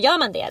lyktstolpen så gör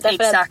man det.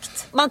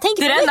 Exakt. Man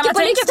tänker det är det enda man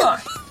tänker på.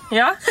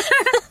 Ja,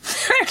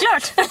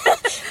 självklart.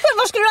 Men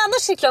var ska du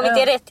annars cykla om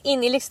inte är rätt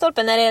in i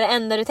lyktstolpen när det är det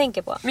enda du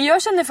tänker på? Men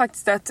jag känner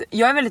faktiskt att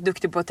jag är väldigt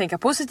duktig på att tänka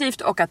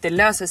positivt och att det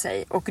löser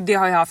sig. Och det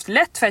har jag haft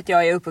lätt för att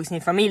jag är uppvuxen i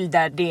en familj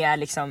där det är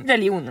liksom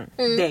religionen.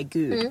 Det är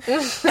Gud.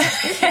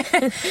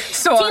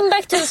 Så.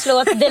 Timbuktus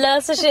låt, det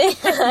löser sig.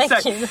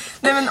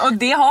 Nej, men, och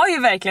det har ju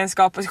verkligen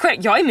skapat sig själv.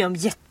 Jag är med om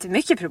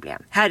jättemycket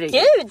problem. Herregud.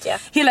 Gud, ja.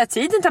 Hela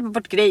tiden tappar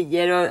bort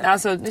grejer. Och,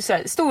 alltså, så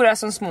här, stora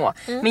som små.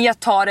 Men jag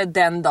tar det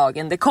den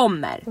dagen det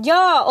kommer.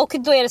 Ja, och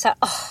då är det så här,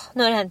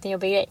 nu har det hänt en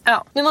jobbig grej.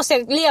 Ja. Nu måste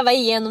jag leva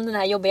igenom den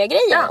här jobbiga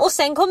grejen. Ja. Och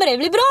sen kommer det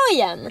bli bra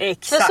igen.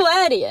 Exakt. För så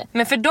är det ju.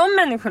 Men för de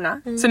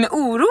människorna som är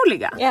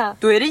oroliga, Ja.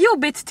 då är det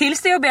jobbigt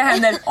tills det jobbiga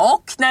händer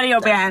och när det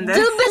jobbiga händer.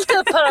 Dubbelt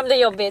upp har de det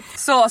jobbigt.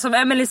 Så som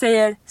Emily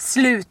säger,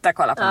 sluta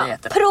kolla på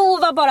nyheterna.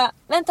 Prova bara,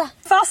 vänta.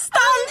 Fastan!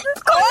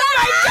 Kolla!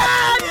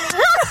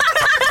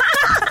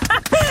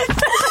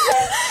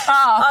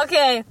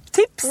 Okej.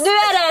 Tips! Nu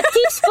är det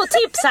tips på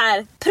tips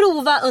här.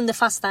 Prova under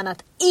fastan att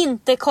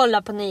inte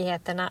kolla på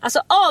nyheterna.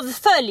 Alltså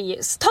avfölj.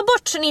 Ta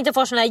bort så ni inte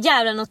får såna här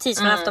jävla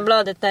notiser från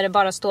Aftonbladet där det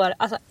bara står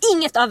alltså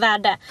inget av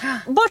värde.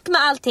 Bort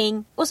med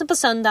allting. Och så på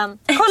söndagen,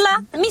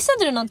 kolla,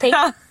 missade du någonting?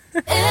 Ja.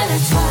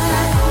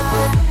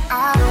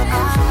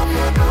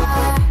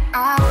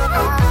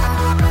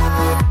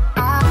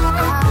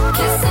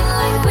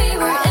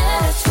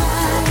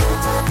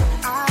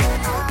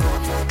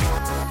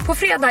 På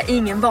fredag är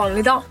ingen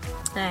vanlig dag.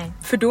 Nej.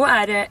 För då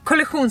är det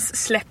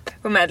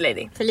kollektionssläpp på Mad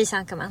Lady. För Lisa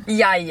Ankerman.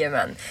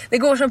 Jajamän. Det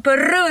går som på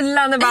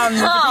rullande band.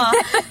 Ja,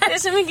 det är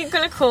så mycket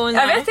kollektion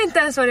här. Jag vet inte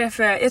ens vad det är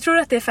för. Jag tror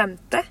att det är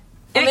 5:e.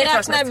 Om vi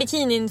räknar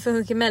bikinin för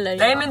Hunke Meller.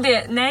 Nej, men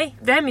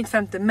det är mitt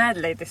 5:e Mad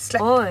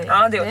Lady-släpp. Oj,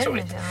 ja, det är det är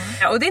otroligt. det,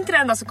 Ja, och det är inte det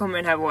enda som kommer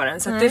den här våren.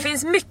 Så att det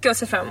finns mycket att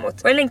se fram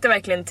emot. Och jag längtar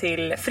verkligen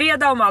till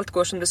fredag om allt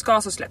går som det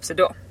ska så släpps det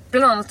då.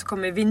 Bland annat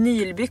kommer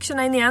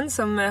vinylbyxorna in igen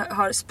som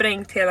har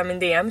sprängt hela min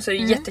DM. Så det är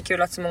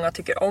jättekul att så många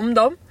tycker om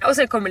dem. Och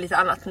sen kommer lite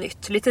annat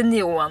nytt. Lite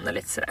neon och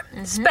lite sådär.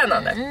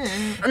 Spännande.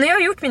 Och när jag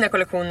har gjort mina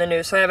kollektioner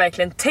nu så har jag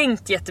verkligen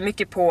tänkt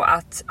jättemycket på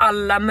att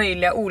alla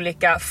möjliga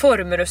olika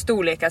former och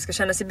storlekar ska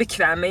känna sig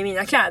bekväma i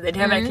mina kläder. Det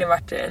har verkligen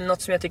varit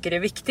något som jag tycker är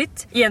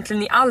viktigt.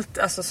 Egentligen i allt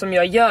alltså, som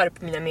jag gör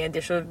på mina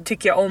medier så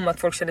tycker jag om att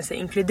folk känner sig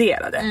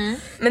inkluderade.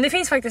 Men det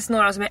finns faktiskt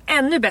några som är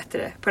ännu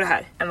bättre på det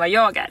här än vad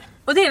jag är.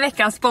 Och det är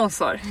veckans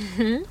sponsor.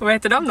 Och vad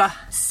heter de då?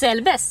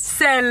 Selbes.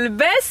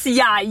 Selbes,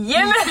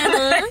 jajamän!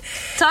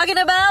 Talking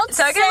about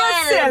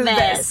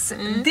Selbes.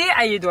 Det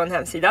är ju då en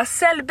hemsida,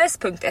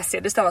 selbes.se.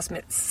 Det stavas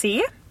med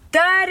C.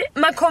 Där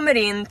man kommer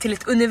in till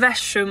ett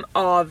universum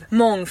av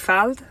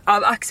mångfald,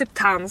 av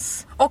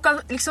acceptans och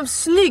av liksom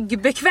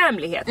snygg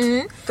bekvämlighet.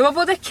 De har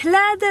både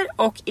kläder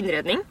och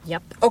inredning.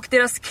 Japp. Och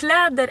deras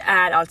kläder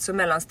är alltså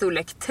mellan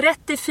storlek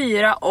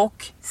 34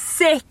 och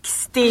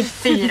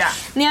 64.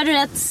 Ni har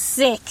rätt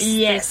 64.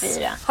 Yes.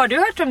 Har du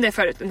hört om det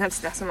förut, en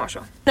hemsida som var så?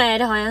 Nej,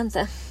 det har jag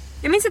inte.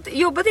 Jag minns att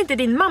jobbade inte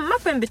din mamma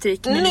på en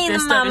butik med Min lite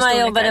större mamma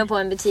storlekar? jobbade på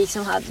en butik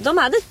som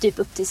hade typ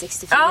upp till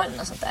 64 eller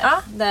något sånt där.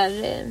 Ja.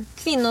 Där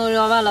kvinnor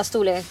av alla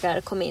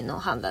storlekar kom in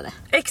och handlade.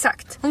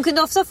 Exakt. Hon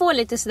kunde ofta få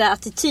lite sådär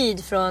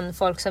attityd från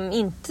folk som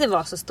inte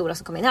var så stora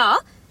som kom in. Ja,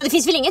 det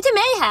finns väl inget till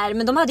mig här,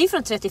 men de hade ju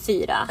från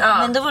 34. Ja.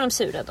 Men då var de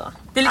sura då.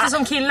 Det är lite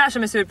som killar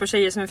som är sur på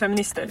tjejer som är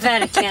feminister.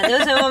 Verkligen. Det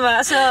var så man bara,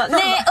 alltså,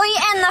 nej, och i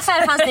en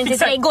affär fanns det inte till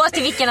dig. Gå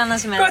till vilken annan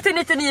som helst. Gå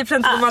till 99%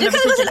 av de andra du kan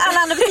butikerna. gå till alla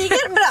andra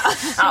butiker, bra.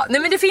 Ja,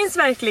 nej, men det finns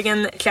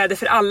verkligen kläder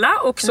för alla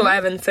och så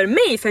även för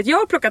mig. För att jag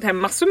har plockat hem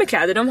massor med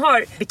kläder. De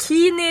har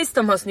bikinis,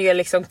 de har snygga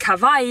liksom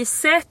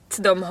kavajset,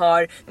 de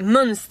har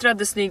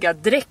mönstrade snygga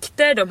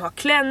dräkter, de har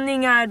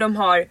klänningar, de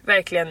har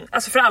verkligen,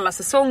 alltså för alla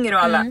säsonger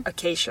och alla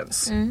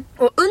occasions.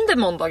 Och under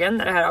måndagen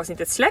när det här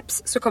avsnittet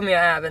släpps så kommer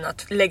jag även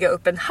att lägga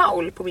upp en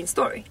haul på min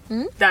story.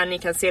 Där ni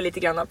kan se lite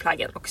grann av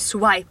plaggen och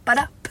swipa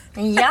upp.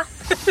 Ja.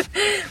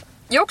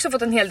 Jag har också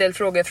fått en hel del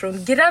frågor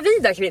från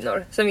gravida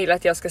kvinnor som vill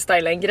att jag ska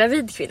styla en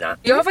gravid kvinna.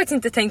 Jag har faktiskt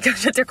inte tänkt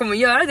kanske att jag kommer att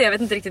göra det. Jag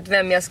vet inte riktigt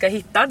vem jag ska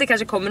hitta. Det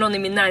kanske kommer någon i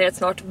min närhet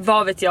snart.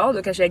 Vad vet jag?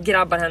 Då kanske jag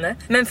grabbar henne.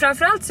 Men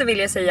framförallt så vill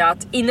jag säga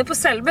att inne på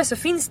Sellbe så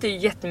finns det ju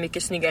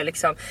jättemycket snygga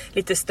liksom,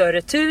 lite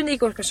större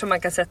tunikor som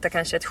man kan sätta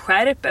kanske ett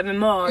skärp över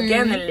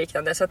magen eller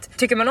liknande. Så att,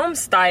 tycker man om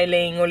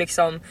styling och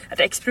liksom att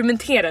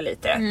experimentera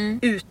lite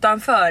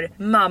utanför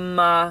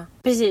mamma...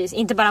 Precis,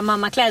 inte bara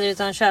mammakläder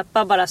utan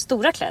köpa bara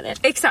stora kläder.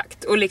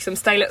 Exakt, och liksom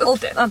styla upp Och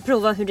det.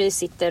 prova hur det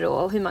sitter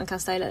och hur man kan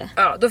styla det.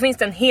 Ja, då finns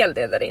det en hel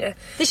del där inne.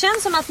 Det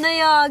känns som att när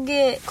jag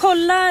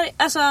kollar,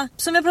 alltså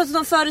som jag pratat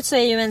om förut så är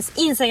ju ens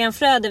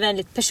Instagramflöde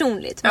väldigt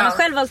personligt. Man har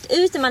själv valt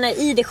ut det, man är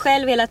i det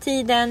själv hela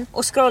tiden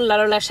och scrollar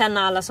och lär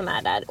känna alla som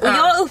är där. Och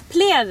jag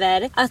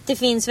upplever att det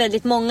finns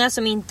väldigt många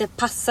som inte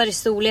passar i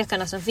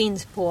storlekarna som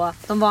finns på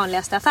de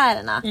vanligaste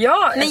affärerna.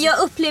 Ja, men jag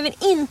upplever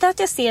inte att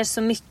jag ser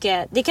så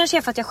mycket, det kanske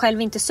är för att jag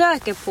själv inte söker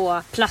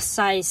på plus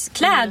size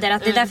kläder,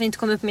 att det därför inte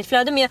kommer upp i mitt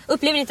flöde, men jag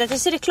upplever inte att jag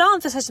ser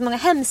reklam för så många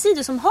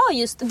hemsidor som har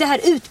just det här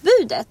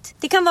utbudet.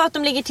 Det kan vara att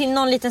de lägger till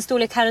någon liten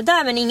storlek här och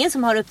där, men ingen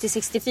som har upp till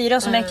 64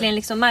 och som verkligen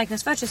liksom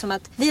marknadsför sig som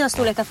att vi har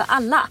storlekar för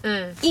alla.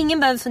 Ingen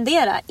behöver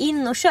fundera,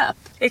 in och köp.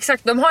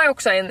 Exakt, de har ju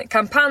också en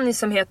kampanj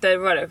som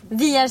heter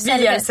Vi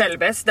är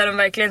Sellbes, där de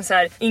verkligen så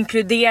här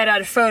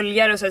inkluderar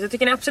följare och så. Jag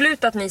tycker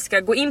absolut att ni ska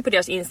gå in på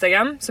deras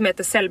Instagram som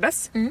heter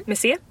Sellbes med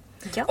C.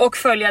 Ja. Och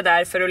följa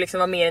där för att liksom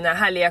vara med i den här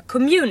härliga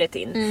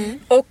communityn.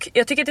 Och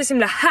jag tycker att det är så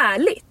himla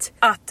härligt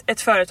att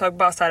ett företag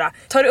bara så här,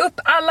 tar upp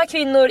alla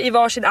kvinnor i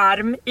varsin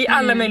arm i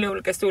alla möjliga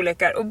olika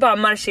storlekar och bara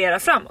marscherar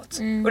framåt.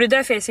 Och det är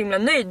därför jag är så himla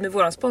nöjd med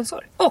våran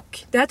sponsor. Och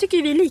det här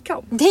tycker vi lika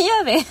om. Det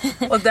gör vi.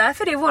 Och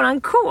därför är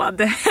våran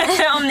kod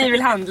om ni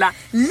vill handla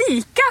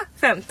lika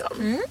 15.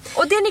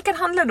 Och det ni kan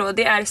handla då,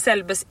 det är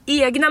Sellbes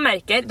egna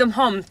märken. De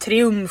har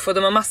Triumf och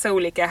de har massa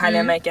olika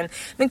härliga märken.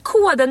 Men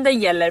koden den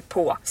gäller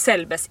på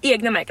Sellbes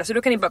egna märken. Så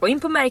då kan ni bara gå in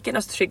på märken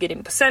och så trycker ni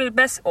in på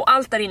Sellbes. Och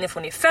allt där inne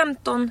får ni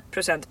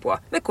 15% på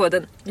med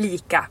koden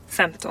lika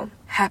 15.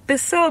 Happy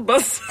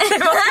Sellbes!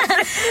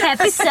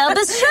 Happy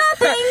Sellbes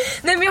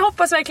shopping! Nej, men jag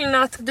hoppas verkligen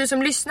att du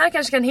som lyssnar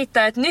kanske kan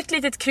hitta ett nytt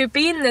litet kryp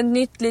in, ett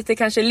nytt lite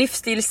kanske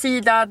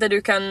livsstilsida där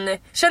du kan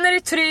känna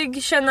dig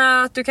trygg,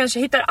 känna att du kanske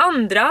hittar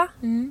andra.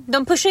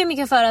 De pushar ju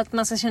mycket för att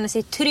man ska känna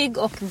sig trygg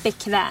och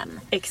bekväm.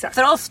 Exakt.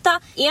 För ofta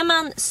är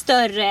man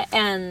större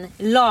än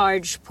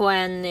large på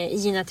en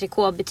Gina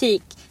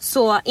Tricot-butik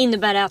så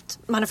innebär det att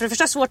man har för det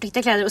första svårt att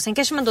hitta kläder och sen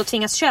kanske man då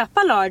tvingas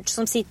köpa large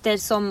som sitter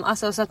som,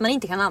 alltså, så att man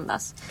inte kan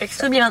andas. Exakt.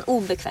 Så blir man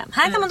obekväm.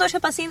 Här kan man då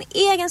köpa sin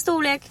egen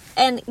storlek.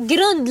 En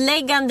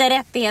grundläggande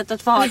rättighet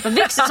att få ha ett par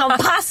byxor som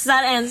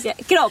passar ens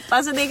kropp.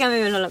 Alltså det kan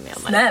vi väl hålla med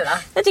om. Snälla.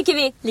 Det tycker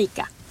vi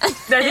lika.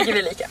 Det tycker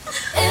vi lika.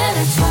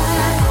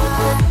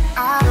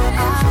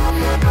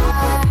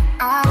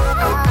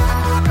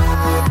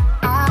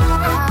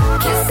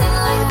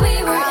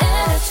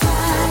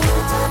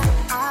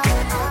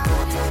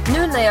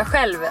 Nu när jag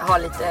själv har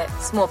lite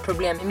små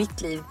problem i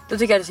mitt liv, då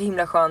tycker jag det är så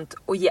himla skönt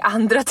att ge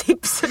andra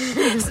tips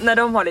när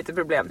de har lite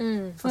problem.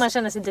 Får man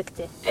känna sig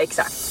duktig.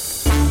 Exakt.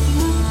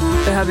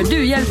 Behöver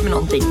du hjälp med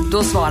någonting,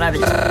 då svarar vi.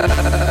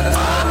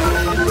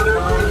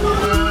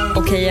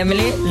 Okej,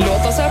 Emily,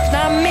 låt oss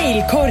öppna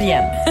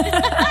mailkorgen.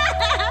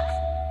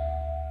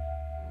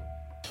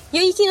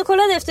 Jag gick in och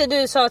kollade efter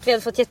du sa att vi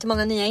hade fått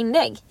jättemånga nya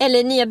inlägg.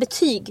 Eller nya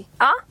betyg.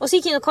 Ja. Och så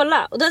gick jag in och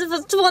kollade. Och då hade vi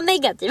fått 2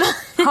 negativa.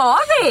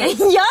 Har vi?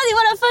 Ja, det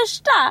var den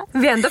första.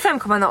 Vi är ändå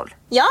 5,0.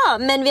 Ja,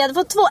 men vi hade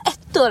fått 2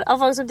 ettor av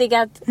folk som tycker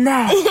att...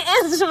 Nej.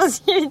 En som har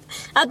skrivit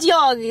att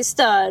jag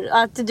stör.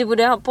 Att du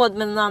borde ha podd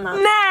med någon annan.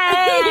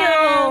 Nej!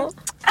 Jo.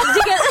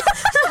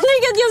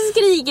 tänker att jag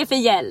skriker för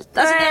hjälp.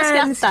 Alltså när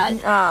jag skrattar.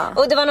 Ja.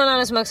 Och det var någon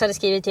annan som också hade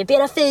skrivit typ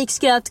era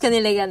fejkskratt kan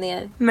ni lägga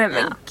ner. Men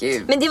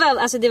gud. Men det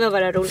var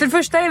bara roligt. För det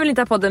första, jag vill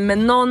inte ha podden med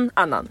någon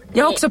annan.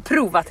 Jag har också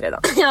provat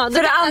redan. Ja,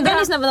 för det andra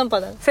lyssna på den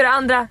podden. För det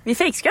andra, vi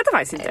fejkskrattar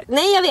faktiskt inte.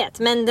 Nej, jag vet,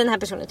 men den här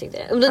personen tyckte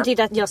det. Och de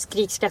tyckte att jag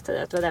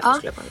skrikskrattade, att det var därför jag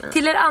skulle på den.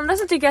 Till er andra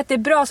som tycker att det är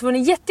bra så får ni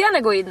jättegärna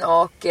gå in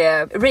och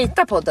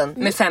ratea podden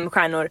med 5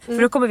 stjärnor.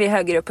 För då kommer vi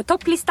högre upp på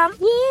topplistan.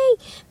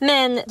 Yay!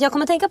 Men jag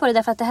kommer tänka på det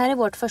därför att det här är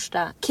vårt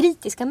första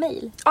kritiska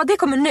mejl. Ja, det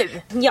kommer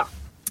nu. Ja.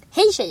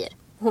 Hej tjejer.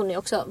 Hon är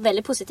också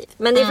väldigt positiv.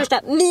 Men det är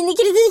första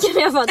minikritiken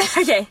vi har fått.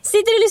 Okay.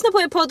 Sitter och lyssnar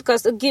på er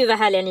podcast och gud vad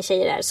härliga ni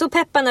tjejer är. Så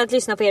peppande att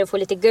lyssna på er och få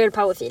lite girl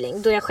power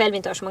feeling. Då jag själv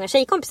inte har så många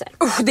tjejkompisar.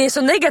 Det är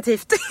så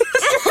negativt.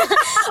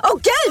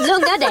 Gud,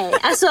 lugna dig.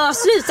 Alltså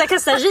sluta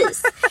kasta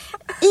ris.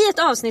 I ett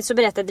avsnitt så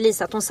berättade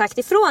Lisa att hon sagt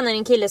ifrån när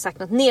en kille sagt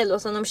något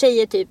nedlåtande om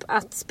tjejer. Typ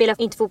att spela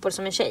inte fotboll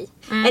som en tjej.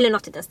 Eller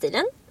något i den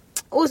stilen.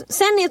 Och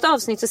sen i ett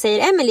avsnitt så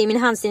säger Emily,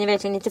 min handstil är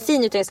verkligen inte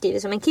fin utan jag skriver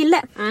som en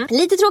kille.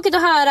 Lite tråkigt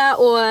att höra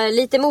och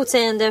lite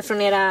motsägande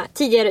från era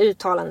tidigare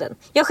uttalanden.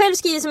 Jag själv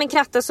skriver som en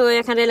kratta så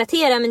jag kan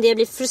relatera, men det jag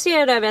blir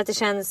frustrerad över att det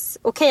känns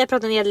okej att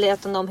prata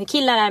nedlåtande om hur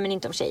killar är men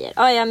inte om tjejer.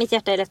 Ja, mitt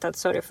hjärta är lättat,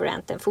 sorry för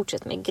ranten.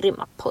 Fortsätt med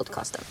grymma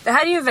podcasten. Det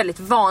här är ju väldigt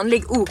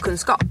vanlig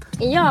okunskap.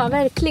 Ja,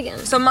 verkligen.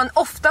 Som man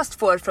oftast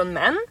får från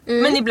män,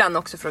 men ibland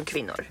också från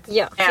kvinnor.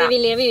 Ja, för vi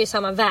lever ju i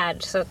samma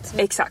värld. Så att...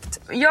 Exakt.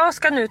 Jag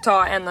ska nu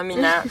ta en av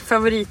mina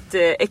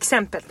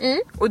favoritexempel.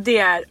 Och det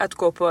är att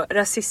gå på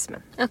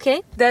rasismen.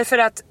 Okej. Därför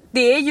att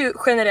det är ju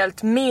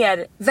generellt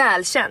mer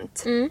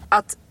välkänt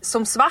att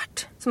som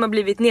svart som har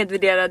blivit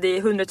nedvärderad i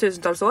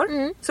 100,000-tals år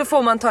så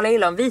får man tala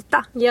illa om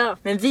vita. Ja.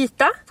 Men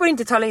vita får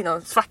inte tala illa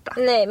om svarta.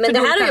 Nej, men det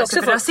här är ju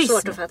också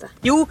svårt att fatta.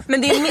 Jo,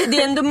 men det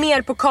är ändå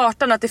mer på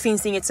kartan att det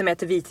finns inget som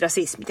heter vit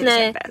rasism till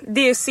exempel.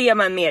 Det ser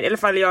man mer, i alla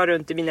fall jag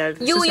runt i mina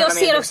sociala medier. Jag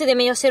ser också det,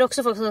 men jag ser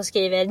också folk som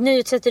skriver nu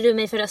utsätter du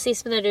mig för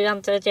rasism när du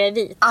antar att jag är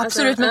vit.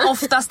 Absolut, men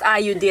oftast är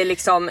ju det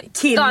liksom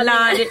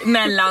killar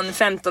mellan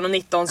 15 och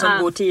 19 som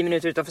bor 10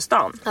 minuter utanför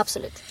stan.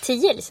 Absolut.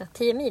 10 Lisa,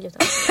 10 mil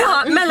utanför.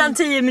 Ja, mellan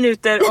 10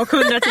 minuter och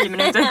 110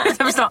 minuter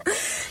utanför stan.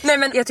 Nej,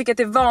 men jag tycker att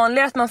det är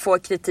vanligare att man får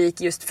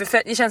kritik just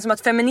för det känns som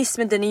att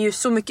feminismen den är ju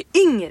så mycket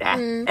yngre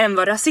än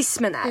vad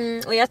rasismen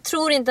är. Och jag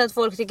tror inte att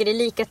folk tycker det är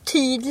lika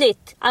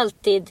tydligt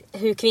alltid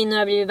hur kvinnor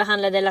har blivit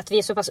behandlade eller att vi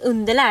är så pass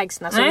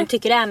underlägsna som de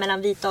tycker det är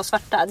mellan vita och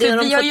svarta. Det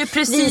har vi har ju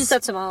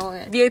visat så många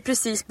gånger. Vi har ju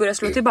precis börjat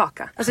slå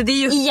tillbaka. Alltså det är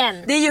ju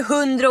igen. Det är ju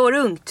 100 år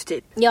ungt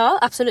typ. Ja,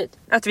 absolut.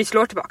 Att vi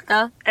slår tillbaka.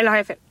 Ja. Eller har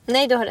jag fel?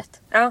 Nej, du har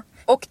rätt. Ja.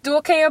 Och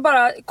då kan jag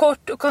bara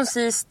kort och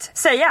koncist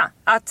säga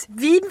att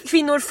vi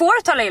kvinnor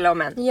får tala illa om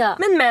män. Ja.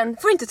 Men män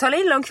får inte tala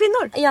illa om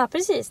kvinnor. Ja,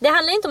 precis. Det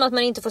handlar inte om att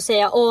man inte får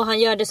säga han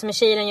gör det som en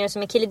tjej eller han gör det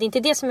som en kille. Det är inte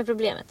det som är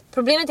problemet.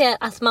 Problemet är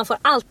att man får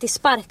alltid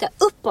sparka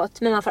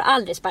uppåt men man får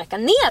aldrig sparka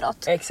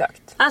neråt.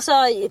 Exakt. Alltså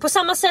på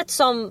samma sätt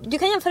som du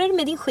kan jämföra det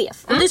med din chef.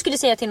 Om du skulle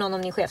säga till någon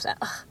om din chef så här,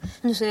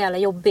 nu så jävla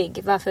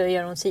jobbig, varför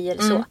gör hon si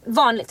eller så.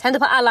 Vanligt, händer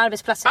på alla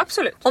arbetsplatser.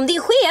 Absolut. Om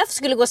din chef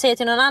skulle gå och säga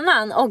till någon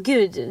annan,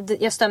 gud,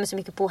 jag stämmer så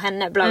mycket på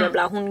henne, bla bla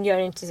bla, hon gör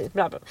inte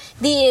bla bla.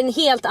 Det är en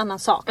helt annan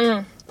sak.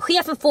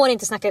 Chefen får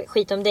inte snacka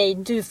skit om dig,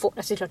 du får,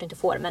 alltså det är klart du inte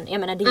får, men jag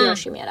menar det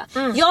görs ju mera.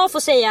 Jag får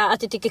säga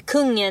att jag tycker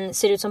kungen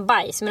ser ut som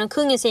bajs, men om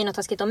kungen säger något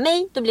taskigt om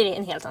mig, då blir det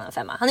en helt annan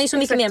femma. Han har ju så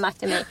mycket mer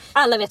makt än mig.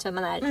 Alla vet vem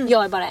man är.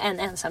 Jag är bara en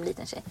ensam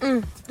liten tjej.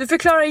 Du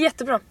förklarar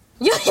jättebra.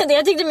 Ja,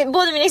 jag tyckte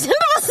båda mina exempel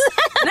var så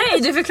här.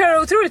 Nej, du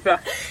förklarar otroligt bra.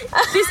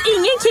 Det finns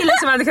ingen kille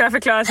som hade kunnat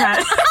förklara så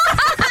här.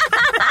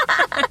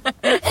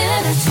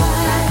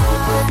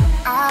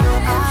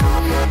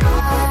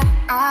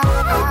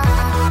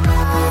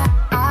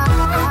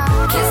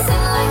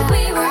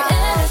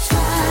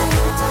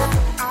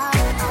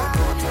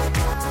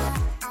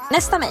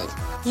 Nästa mejl.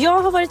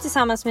 Jag har varit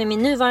tillsammans med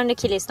min nuvarande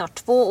kille i snart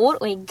 2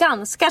 år och är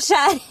ganska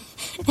kär.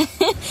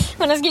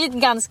 Hon har skrivit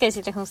ganska i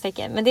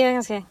citationstecken, men det är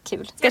ganska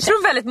kul. Jag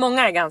tror väldigt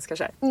många är ganska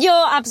kär.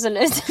 Ja,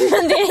 absolut.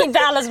 Men det är inte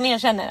alla som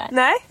erkänner det.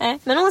 Nej.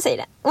 Men hon säger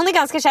det. Hon är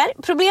ganska kär.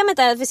 Problemet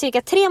är att för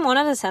cirka 3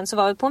 månader sedan så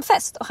var vi på en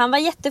fest. Och han var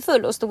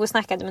jättefull och stod och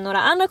snackade med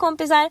några andra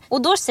kompisar.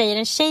 Och då säger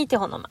en tjej till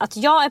honom att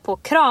jag är på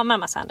och kramar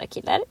massa andra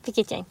killar.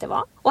 Vilket jag inte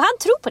var. Och han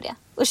tror på det.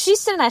 Och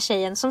kysser den här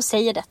tjejen som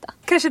säger detta.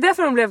 Kanske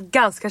därför hon blev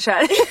ganska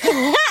kär.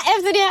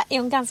 Efter det är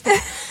hon ganska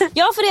kär.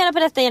 Jag får reda på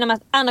detta genom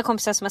att andra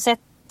kompisar som har sett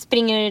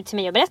springer till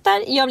mig och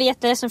berättar. Jag blir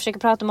jätteledsen och försöker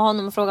prata med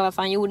honom och fråga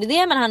varför han gjorde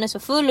det. Men han är så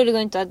full och det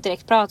går inte att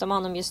direkt prata med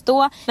honom just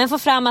då. Men får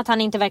fram att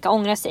han inte verkar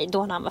ångra sig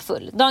då han var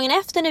full. Dagen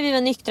efter när vi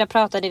var nyktra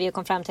pratade vi och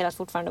kom fram till att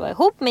fortfarande vara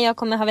ihop. Men jag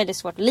kommer ha väldigt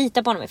svårt att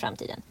lita på honom i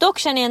framtiden. Dock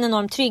känner jag en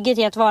enorm trygghet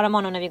i att vara med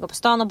honom när vi går på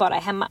stan och bara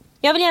är hemma.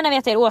 Jag vill gärna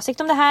veta er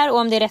åsikt om det här och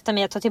om det är rätt av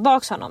mig att ta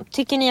tillbaka honom.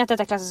 Tycker ni att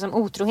detta klassas som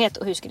otrohet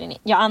och hur skulle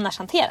jag annars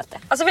hanterat det?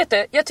 Alltså vet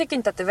du, jag tycker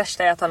inte att det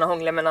värsta är att han har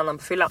hånglat med en annan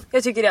på fyllan.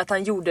 Jag tycker det är att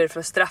han gjorde det för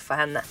att straffa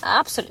henne.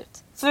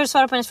 Absolut. För att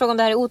svara på hennes fråga om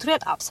det här är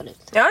otrohet,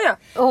 absolut. Ja.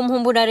 Om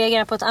hon borde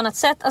reagera på ett annat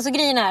sätt. Alltså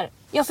grejen är,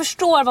 Jag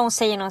förstår vad hon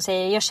säger när hon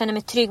säger jag känner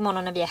mig trygg med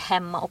honom när vi är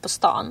hemma och på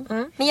stan.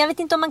 Men jag vet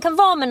inte om man kan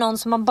vara med någon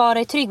som man bara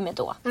är trygg med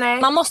då.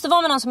 Nej. Man måste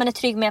vara med någon som man är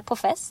trygg med på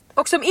fest.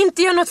 Och som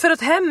inte gör något för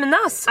att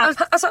hämnas.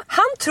 Alltså,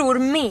 han tror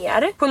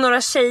mer på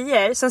några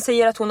tjejer som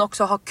säger att hon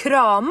också har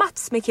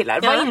kramats med killar.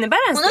 Vad innebär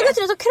ens det? Hon har gått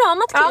ut och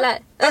kramat killar.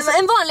 Alltså,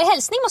 en vanlig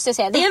hälsning måste jag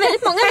säga. Det är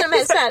väldigt många när de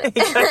hälsar.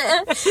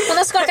 Hon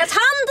har skakat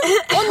hand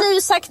och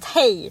nu sagt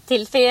hej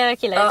till flera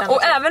killar.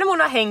 Och även om hon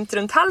har hängt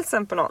runt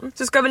halsen på någon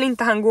så ska väl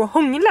inte han gå och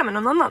hångla med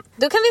någon annan?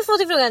 Då kan vi få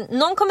till frågan,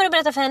 någon kommer att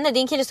berätta för henne,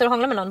 din kille står och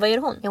hånglar med någon, vad gör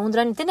hon? Ja, hon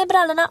drar inte ner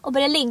brallorna och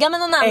börjar ligga med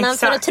någon annan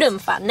för att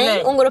trumfa.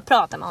 Nej, hon går och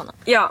pratar med honom.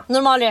 Ja.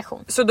 Normal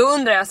reaktion. Så då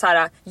undrar jag så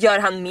här, gör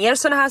han mer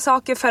såna här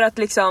saker för att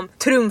liksom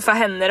trumfa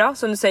henne då,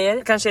 som du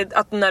säger? Kanske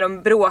att när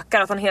de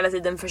bråkar att han hela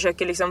tiden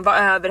försöker liksom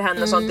vara över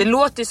henne och sånt. Det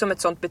låter ju som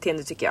ett sånt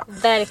beteende tycker jag.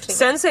 Verkligen.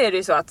 Sen så är det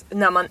ju så att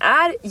när man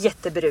är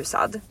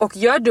jätteberusad och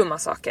gör dumma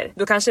saker,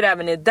 då kanske det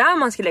även är där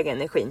man ska lägga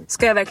energin.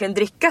 Ska jag verkligen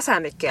dricka så här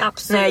mycket?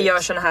 Absolut. När jag gör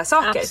såna här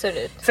saker?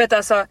 Absolut. För att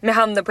alltså, med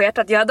handen på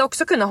hjärtat, jag hade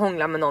också kunnat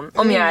hångla med någon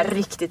om jag är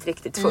riktigt,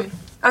 riktigt full.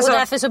 Alltså, och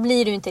därför så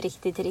blir du inte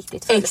riktigt full.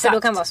 Exakt. För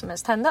då kan vad som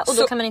helst hända och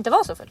då kan man inte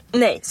vara så full.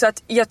 Nej, så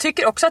att jag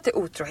tycker också att det är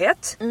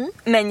otrohet.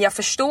 Men jag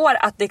förstår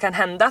att det kan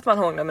hända att man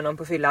hånglar med någon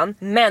på fyllan.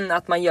 Men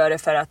att man gör det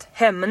för att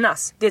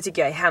hämnas, det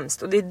tycker jag är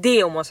hemskt. Och det är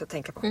det hon måste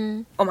tänka på.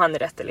 Om han är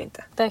rätt eller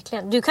inte.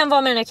 Verkligen. Du kan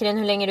vara med den här killen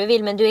hur länge du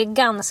vill, men du är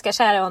ganska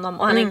kär i honom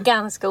och han är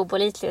ganska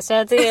opålitlig. Så,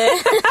 att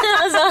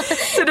alltså,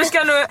 så du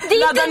ska nog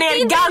ladda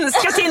ner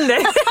ganska Tinder.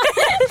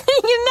 Det är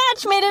ingen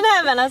match med den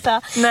här, men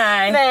alltså.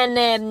 Nej.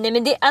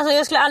 Men det, alltså,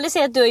 jag skulle aldrig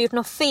säga att du har gjort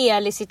något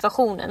fel i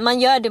situationen. Man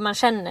gör det man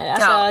känner.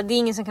 Alltså, det är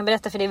ingen som kan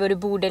berätta för dig vad du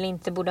borde eller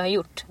inte borde ha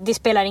gjort. Det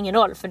spelar ingen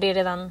roll, för det är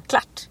redan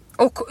klart.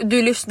 Och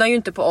du lyssnar ju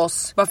inte på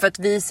oss bara för att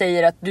vi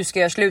säger att du ska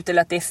göra slut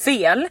eller att det är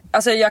fel.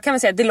 Alltså jag kan väl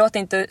säga att det låter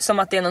inte som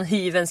att det är någon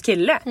hyvens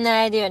kille.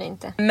 Nej, det gör det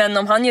inte. Men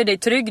om han gör dig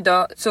trygg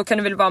då, så kan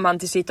du väl vara med han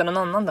tills du hittar någon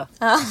annan då.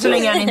 Ja. Så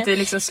länge han inte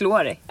liksom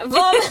slår dig.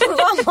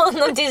 Var med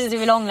honom tills du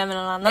vill hångla med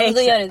någon annan. Och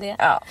då gör du det.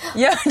 Ja,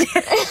 gör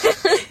det.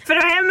 För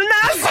att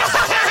hämnas!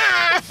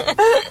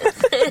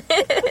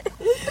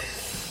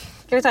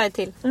 Ska vi ta ett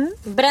till?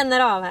 Bränner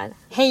av här.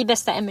 Hej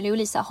bästa Emily och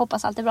Lisa,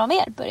 hoppas allt är bra med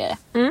er, börjar det.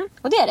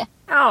 Och det är det.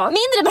 Ja.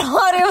 Mindre bra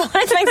har det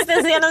varit faktiskt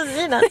den senaste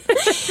tiden.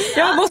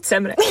 Jag har mått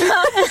sämre.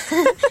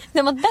 Du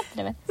har mått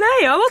bättre med? Nej,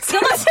 jag har mått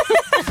sämre.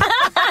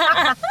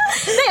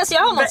 Nej, alltså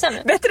jag har mått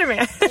sämre. Bättre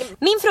med.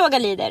 Min fråga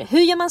lyder, hur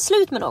gör man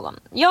slut med någon?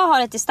 Jag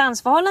har ett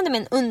distansförhållande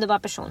med en underbar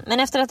person, men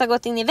efter att ha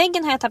gått in i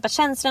väggen har jag tappat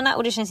känslorna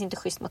och det känns inte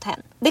schysst mot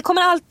henne. Det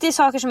kommer alltid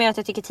saker som gör att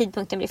jag tycker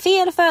tidpunkten blir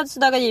fel,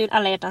 födelsedagar, jul,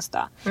 alla hjärtans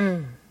dag.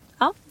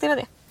 Ja, det var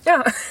det.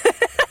 Ja.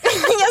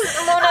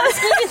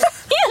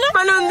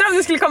 Man undrar om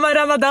det skulle komma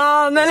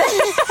Ramadan eller...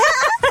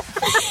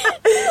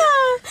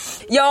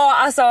 Ja,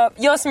 alltså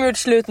jag som har gjort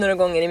slut några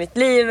gånger i mitt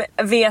liv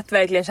vet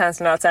verkligen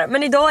känslan att så här,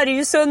 men idag är det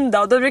ju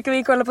söndag och då brukar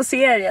vi kolla på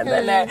serien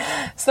eller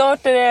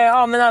snart är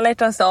det men alla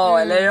hjärtans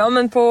dag eller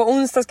men på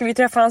onsdag ska vi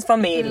träffa hans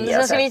familj.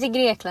 Så ska vi till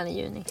Grekland i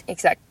juni.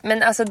 Exakt,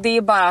 men alltså det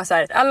är bara så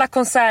här, alla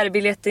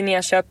konsertbiljetter ni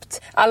har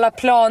köpt, alla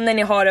planer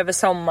ni har över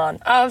sommaren,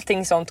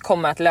 allting sånt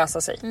kommer att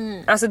lösa sig.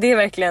 Alltså det är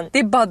verkligen, det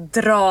är bara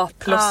dra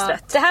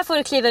plåstret. Det här får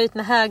du kliva ut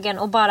med högen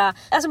och bara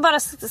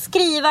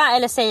skriva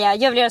eller säga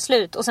jag vill göra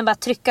slut och sen bara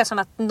trycka som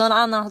att någon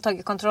annan har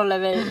tagit kontroll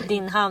över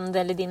din hand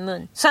eller din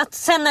mun. Så att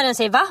sen när den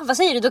säger va? Vad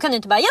säger du? Då kan du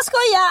inte bara jag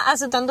skojar!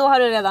 Alltså utan då har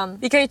du redan.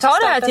 Vi kan ju ta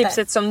det här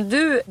tipset som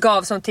du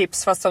gav som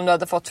tips fast som du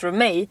hade fått från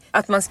mig.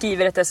 Att man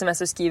skriver ett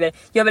sms och skriver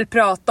jag vill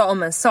prata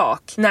om en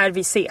sak när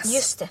vi ses.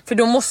 Just det. För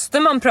då måste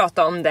man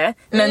prata om det.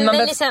 Men man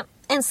liksom,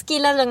 en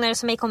skillad lögnare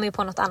som mig kommer ju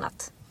på något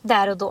annat.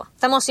 Där och då.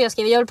 Sen måste jag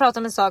skriva, jag vill prata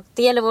om en sak.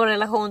 Det gäller vår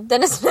relation,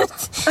 den är slut.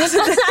 Alltså,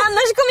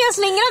 annars kommer jag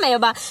slingra mig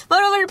och bara,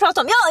 vad vill du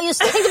prata om? Ja just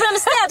det, jag tänkte på det här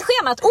med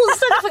städschemat.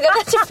 Onsdag funkar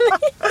bättre för mig.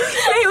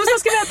 Nej, onsdag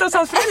ska vi äta hos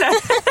hans föräldrar.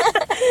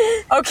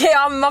 Okej,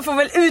 ja, man får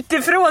väl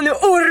utifrån nu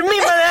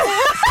ormig man är.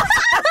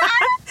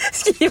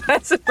 Skriva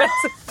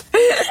sms.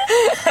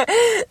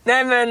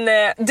 Nej men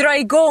dra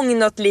igång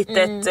något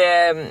litet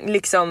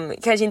liksom,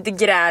 kanske inte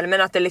gräl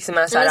men att det liksom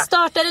är så här. Men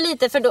starta det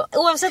lite för då,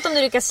 oavsett om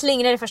du lyckas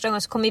slingra det första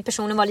gången så kommer ju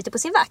personen vara lite på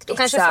sin vakt. Och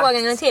kanske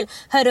frågan en till.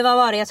 Hörru, vad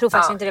var det? Jag tror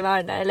faktiskt inte det var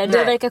det där. Eller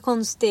du verkar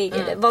konstig.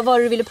 Eller vad var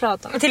det du ville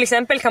prata om? Till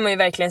exempel kan man ju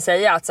verkligen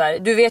säga att så här,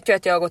 du vet ju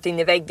att jag har gått in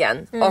i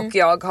väggen och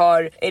jag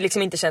har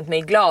liksom inte känt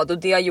mig glad och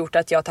det har gjort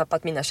att jag har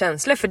tappat mina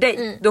känslor för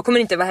dig. Då kommer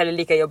det inte vara heller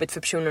lika jobbigt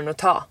för personen att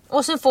ta.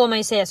 Och så får man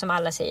ju säga som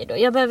alla säger då.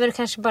 Jag behöver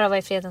kanske bara vara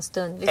i fred en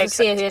stund. Vi får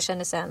se hur jag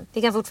känner sen.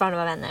 Vi kan fortfarande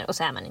vara vänner och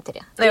så är man inte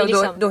det. Nej, och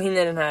liksom, då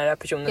hinner den här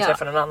personen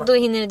träffa någon annan. Då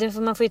hinner det,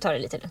 man får ju ta det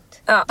lite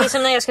lugnt. Ja. Det är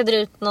som när jag ska dra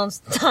ut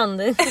någons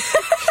tand.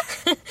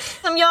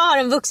 Om jag har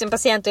en vuxen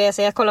patient och jag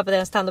säger jag kollar på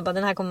deras tand och bara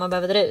den här kommer man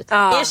behöva dra ut.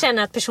 Jag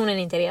känner att personen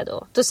inte är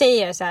redo. Då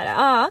säger jag så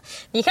här,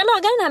 vi kan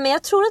laga den här men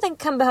jag tror att den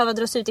kan behöva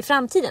dras ut i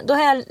framtiden. Då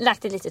har jag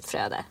lagt ett litet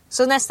frö där.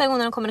 Så nästa gång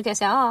när de kommer då kan jag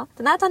säga,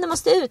 den här tanden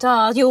måste ut.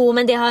 Jo,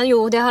 men det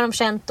har de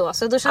känt då.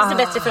 Så då känns det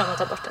bättre för dem att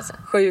ta bort den sen.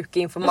 Sjuk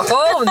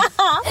information!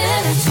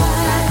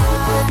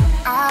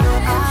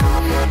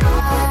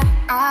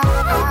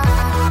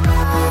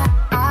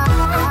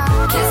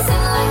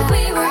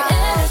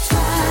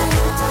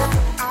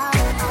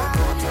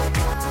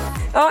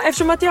 Ja, Ja,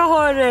 eftersom att jag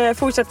har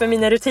fortsatt med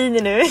mina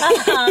rutiner nu.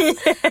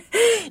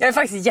 Jag är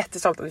faktiskt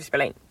jättestolt att vi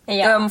spelar in. Ja.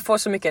 Jag får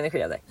så mycket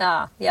energi av dig.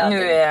 Ja,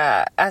 nu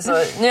är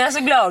jag så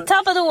glad.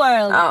 Top of the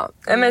world. Ja,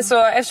 men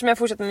så eftersom jag har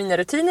fortsatt med mina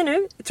rutiner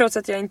nu, trots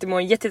att jag inte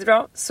mår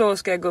jättebra, så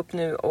ska jag gå upp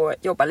nu och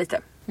jobba lite.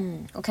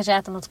 Och kanske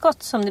äta något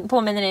gott som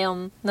påminner dig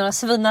om några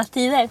svunna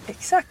tider.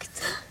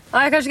 Exakt.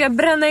 Ja, jag kanske ska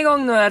bränna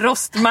igång några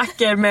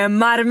rostmackor med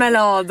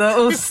marmelad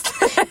och ost.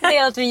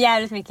 Det åt vi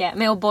jävligt mycket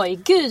med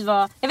O'boy. Gud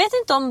vad... Jag vet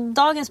inte om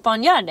dagens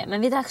barn gör det,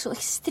 men vi drack så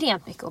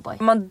extremt mycket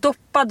O'boy. Man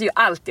doppade ju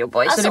alltid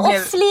O'boy. Alltså, så det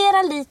blev... och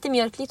flera liter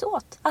mjölk lite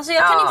åt. Alltså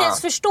jag kan inte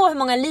ens förstå hur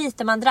många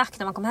liter man drack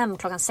när man kom hem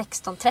klockan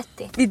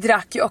 16:30. Vi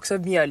drack ju också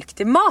mjölk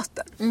till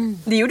maten.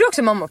 Det gjorde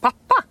också mamma och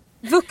pappa.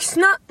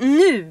 Vuxna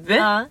nu,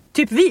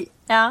 typ vi.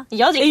 Ja,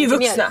 jag dricker är ju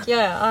vuxna.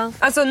 Ja.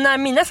 Alltså när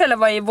mina föräldrar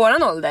var i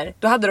våran ålder,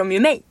 då hade de ju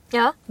mig.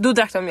 Ja. Då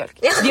drack de mjölk.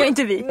 Det gör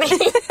inte vi.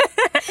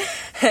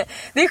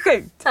 Det är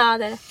sjukt. Ja,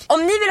 det är det.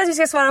 Om ni vill att vi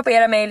ska svara på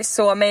era mejl,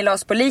 så mejla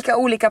oss på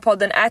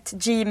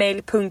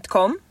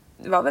likaolikapodden@gmail.com.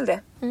 Det var väl det.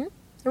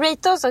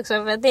 Rate oss också,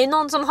 för det är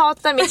någon som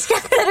hatar mitt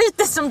skatt där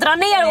ute som drar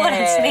ner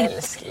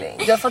årets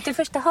snitt. Du har fått din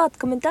första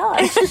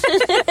hatkommentar.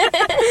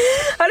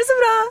 Ha det så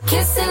bra.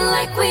 Kissing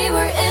like we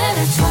were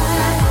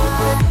intertwined.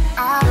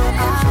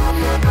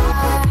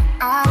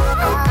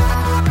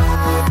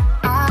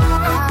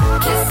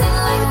 Kissing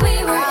like we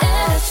were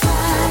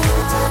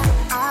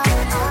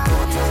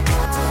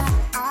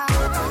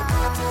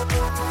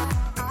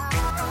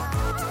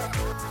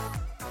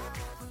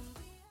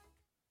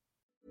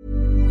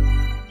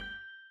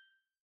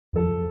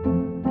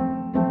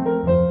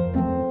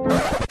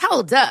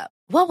Hold up.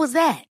 What was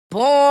that?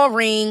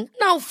 Boring.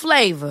 No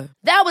flavor.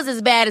 That was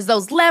as bad as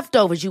those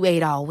leftovers you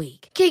ate all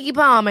week. Keke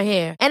Palmer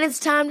here, and it's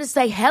time to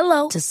say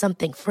hello to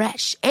something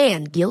fresh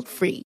and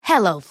guilt-free.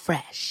 Hello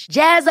Fresh.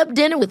 Jazz up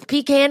dinner with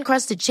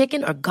pecan-crusted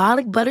chicken or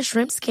garlic butter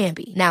shrimp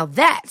scampi. Now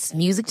that's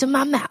music to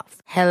my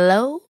mouth.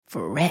 Hello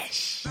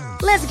Fresh.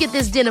 Let's get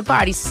this dinner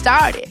party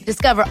started.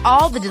 Discover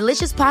all the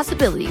delicious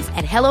possibilities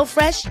at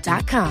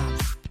hellofresh.com.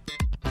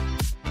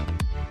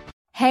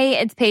 Hey,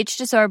 it's Paige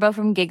DeSorbo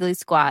from Giggly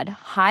Squad.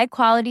 High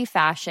quality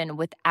fashion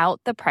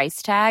without the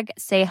price tag.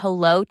 Say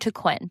hello to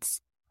Quince.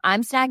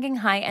 I'm snagging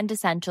high-end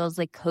essentials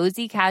like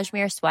cozy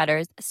cashmere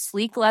sweaters,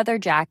 sleek leather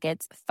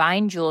jackets,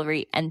 fine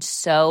jewelry, and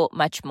so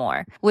much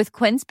more. With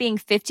Quince being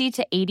 50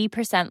 to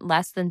 80%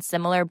 less than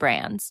similar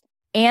brands.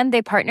 And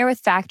they partner with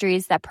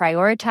factories that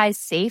prioritize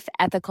safe,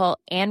 ethical,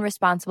 and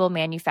responsible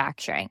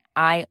manufacturing.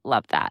 I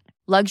love that.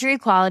 Luxury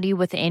quality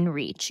within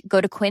reach.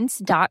 Go to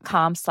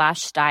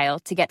quince.com/style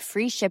to get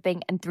free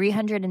shipping and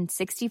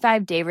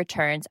 365-day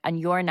returns on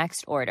your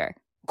next order.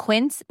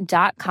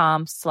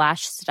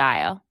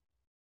 Quince.com/style.